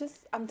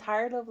 I'm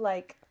tired of,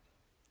 like,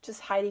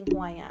 just hiding who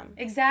I am.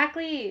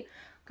 Exactly.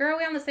 Girl,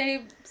 we on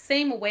the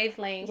same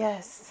wavelength.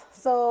 Yes.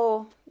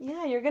 So,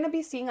 yeah, you're going to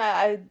be seeing,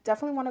 I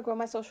definitely want to grow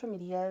my social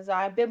medias.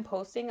 I've been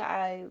posting.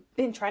 I've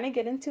been trying to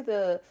get into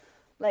the,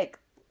 like,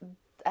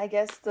 I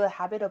guess the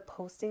habit of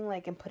posting,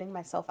 like, and putting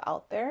myself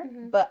out there.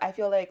 But I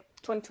feel like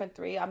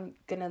 2023, I'm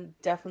going to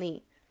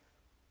definitely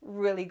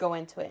really go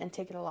into it and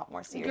take it a lot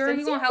more seriously. Girl,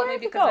 you're going to help me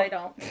because I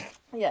don't.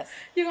 Yes.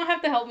 You're going to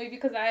have to help me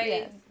because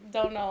I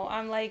don't know.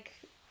 I'm like,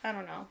 I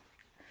don't know.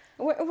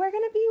 We're going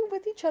to be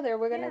with each other.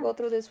 We're going to go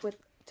through this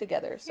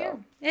together. So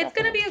it's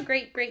going to be a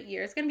great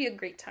year. It's going to be a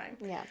great time.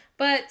 Yeah.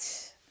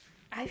 But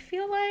I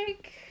feel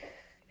like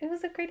it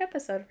was a great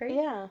episode, right?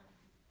 Yeah.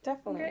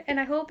 Definitely. And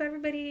I hope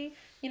everybody,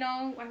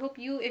 I hope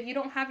if you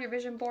don't have your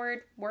vision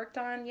board worked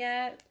on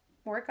yet,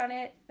 work on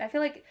it. I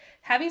feel like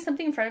having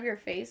something in front of your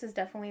face is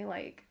definitely,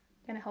 like,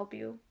 going to help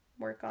you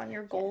work on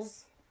your goals.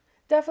 Yes.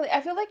 Definitely.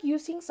 I feel like you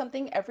seeing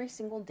something every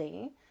single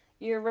day,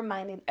 you're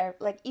reminded,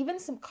 like, even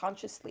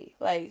subconsciously,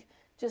 like,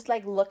 just,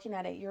 like, looking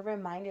at it, you're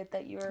reminded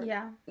that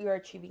you're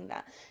achieving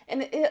that.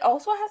 And it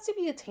also has to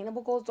be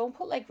attainable goals. Don't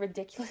put, like,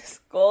 ridiculous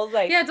goals.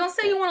 Like, yeah, don't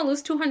say you want to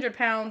lose 200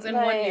 pounds in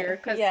 1 year.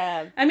 Cause,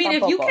 I mean,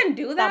 tampoco. if you can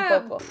do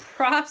that,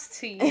 props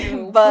to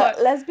you. but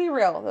let's be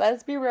real.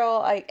 Let's be real.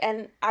 Like,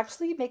 and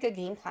actually make a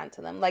game plan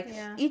to them. Like,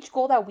 each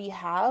goal that we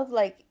have,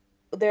 like,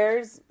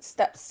 there's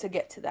steps to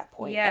get to that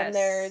point. Yes. And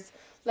there's,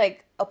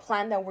 like, a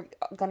plan that we're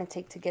going to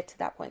take to get to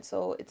that point.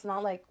 So it's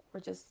not like we're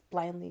just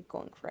blindly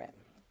going for it.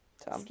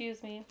 So.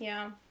 Excuse me.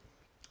 Yeah.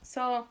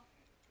 So,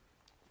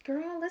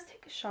 girl, let's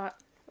take a shot.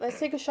 Let's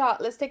take a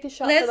shot. Let's take a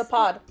shot for the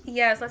pod.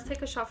 Yes, let's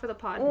take a shot for the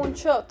pod. Un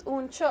shot. There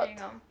you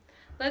go.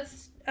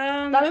 Let's,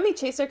 That made me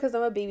chaser because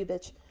I'm a baby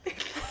bitch.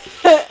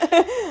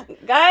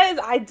 Guys,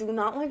 I do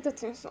not like the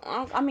taste.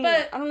 I mean,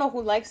 I don't know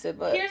who likes it,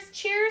 but...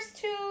 Cheers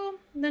to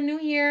the new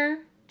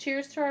year.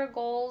 Cheers to our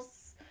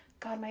goals.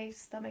 God, my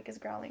stomach is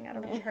growling. I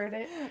don't know if you heard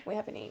it. We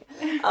haven't eaten.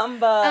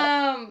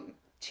 But...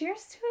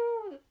 cheers to...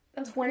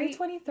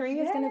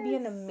 2023 is going to be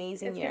an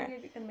amazing year.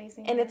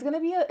 And it's going to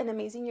be an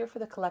amazing year for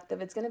the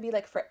collective. It's going to be,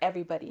 like, for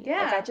everybody.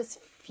 Yeah. Like, I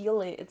just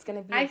feel it. It's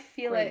going to be a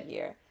great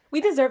year.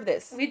 We deserve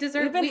this. We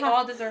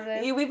all deserve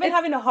this. We've been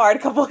having a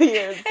hard couple of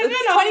years.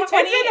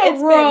 It's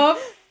been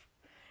rough.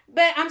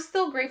 But I'm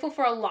still grateful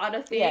for a lot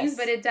of things,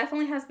 but it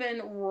definitely has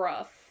been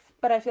rough.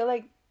 But I feel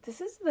like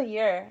this is the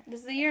year. This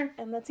is the year.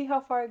 And let's see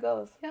how far it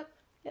goes. Yep.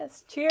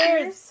 Yes.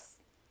 Cheers.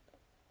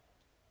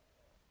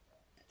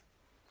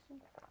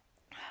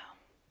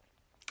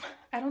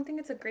 I don't think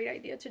it's a great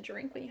idea to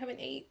drink when you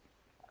haven't ate.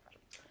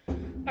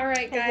 All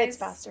right, guys. It hits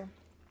faster.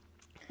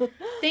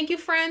 Thank you,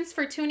 friends,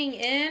 for tuning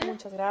in.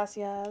 Muchas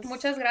gracias.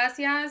 Muchas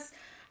gracias.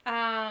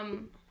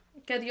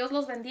 Que Dios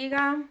los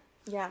bendiga.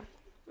 Yeah.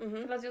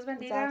 Que los Dios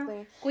bendiga.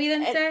 Exactly.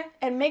 Cuídense.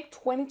 And make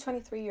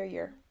 2023 your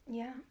year.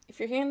 Yeah. If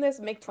you're hearing this,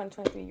 make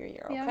 2023 your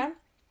year, okay? Yeah.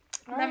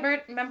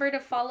 Remember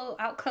to follow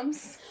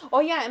Outcomes. Oh,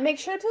 yeah. And make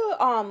sure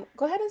to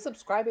go ahead and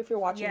subscribe if you're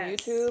watching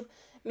YouTube.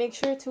 Make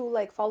sure to,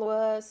 like, follow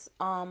us.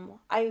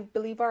 I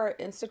believe our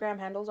Instagram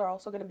handles are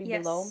also going to be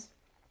below.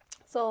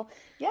 So,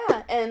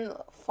 yeah. And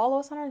follow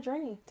us on our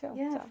journey, too.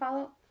 Yeah,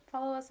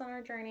 follow us on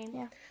our journey.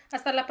 Yeah.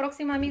 Hasta la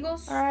próxima,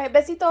 amigos. All right.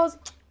 Besitos.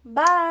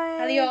 Bye.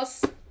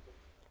 Adios.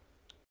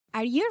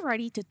 Are you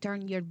ready to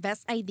turn your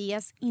best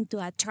ideas into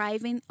a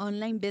thriving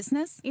online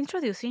business?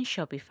 Introducing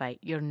Shopify,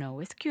 your no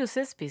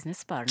excuses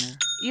business partner.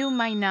 You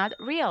might not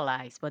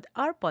realize, but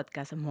our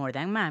podcast, More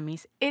Than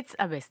Mommies, it's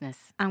a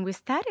business. And we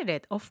started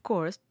it, of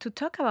course, to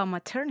talk about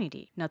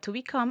maternity, not to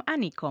become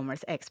an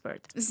e-commerce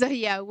expert. So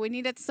yeah, we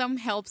needed some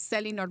help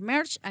selling our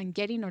merch and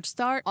getting our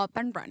store up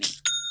and running.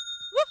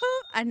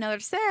 Woohoo! Another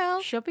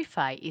sale!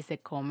 Shopify is a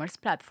commerce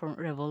platform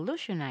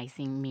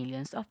revolutionizing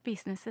millions of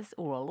businesses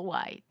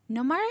worldwide.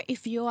 No matter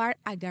if you are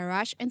a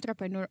garage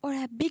entrepreneur or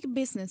a big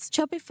business,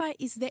 Shopify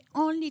is the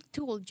only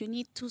tool you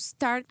need to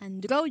start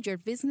and grow your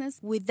business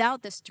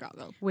without the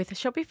struggle. With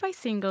Shopify's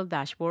single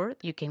dashboard,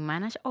 you can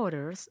manage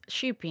orders,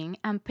 shipping,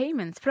 and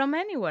payments from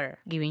anywhere,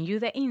 giving you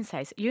the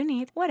insights you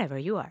need wherever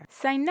you are.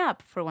 Sign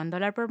up for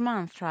 $1 per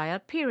month trial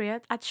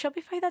period at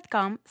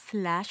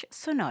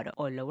shopify.com/sonoro,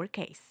 all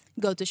lowercase.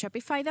 Go to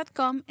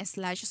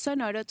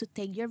shopify.com/sonoro to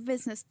take your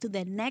business to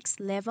the next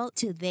level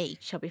today.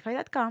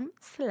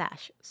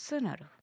 Shopify.com/sonoro.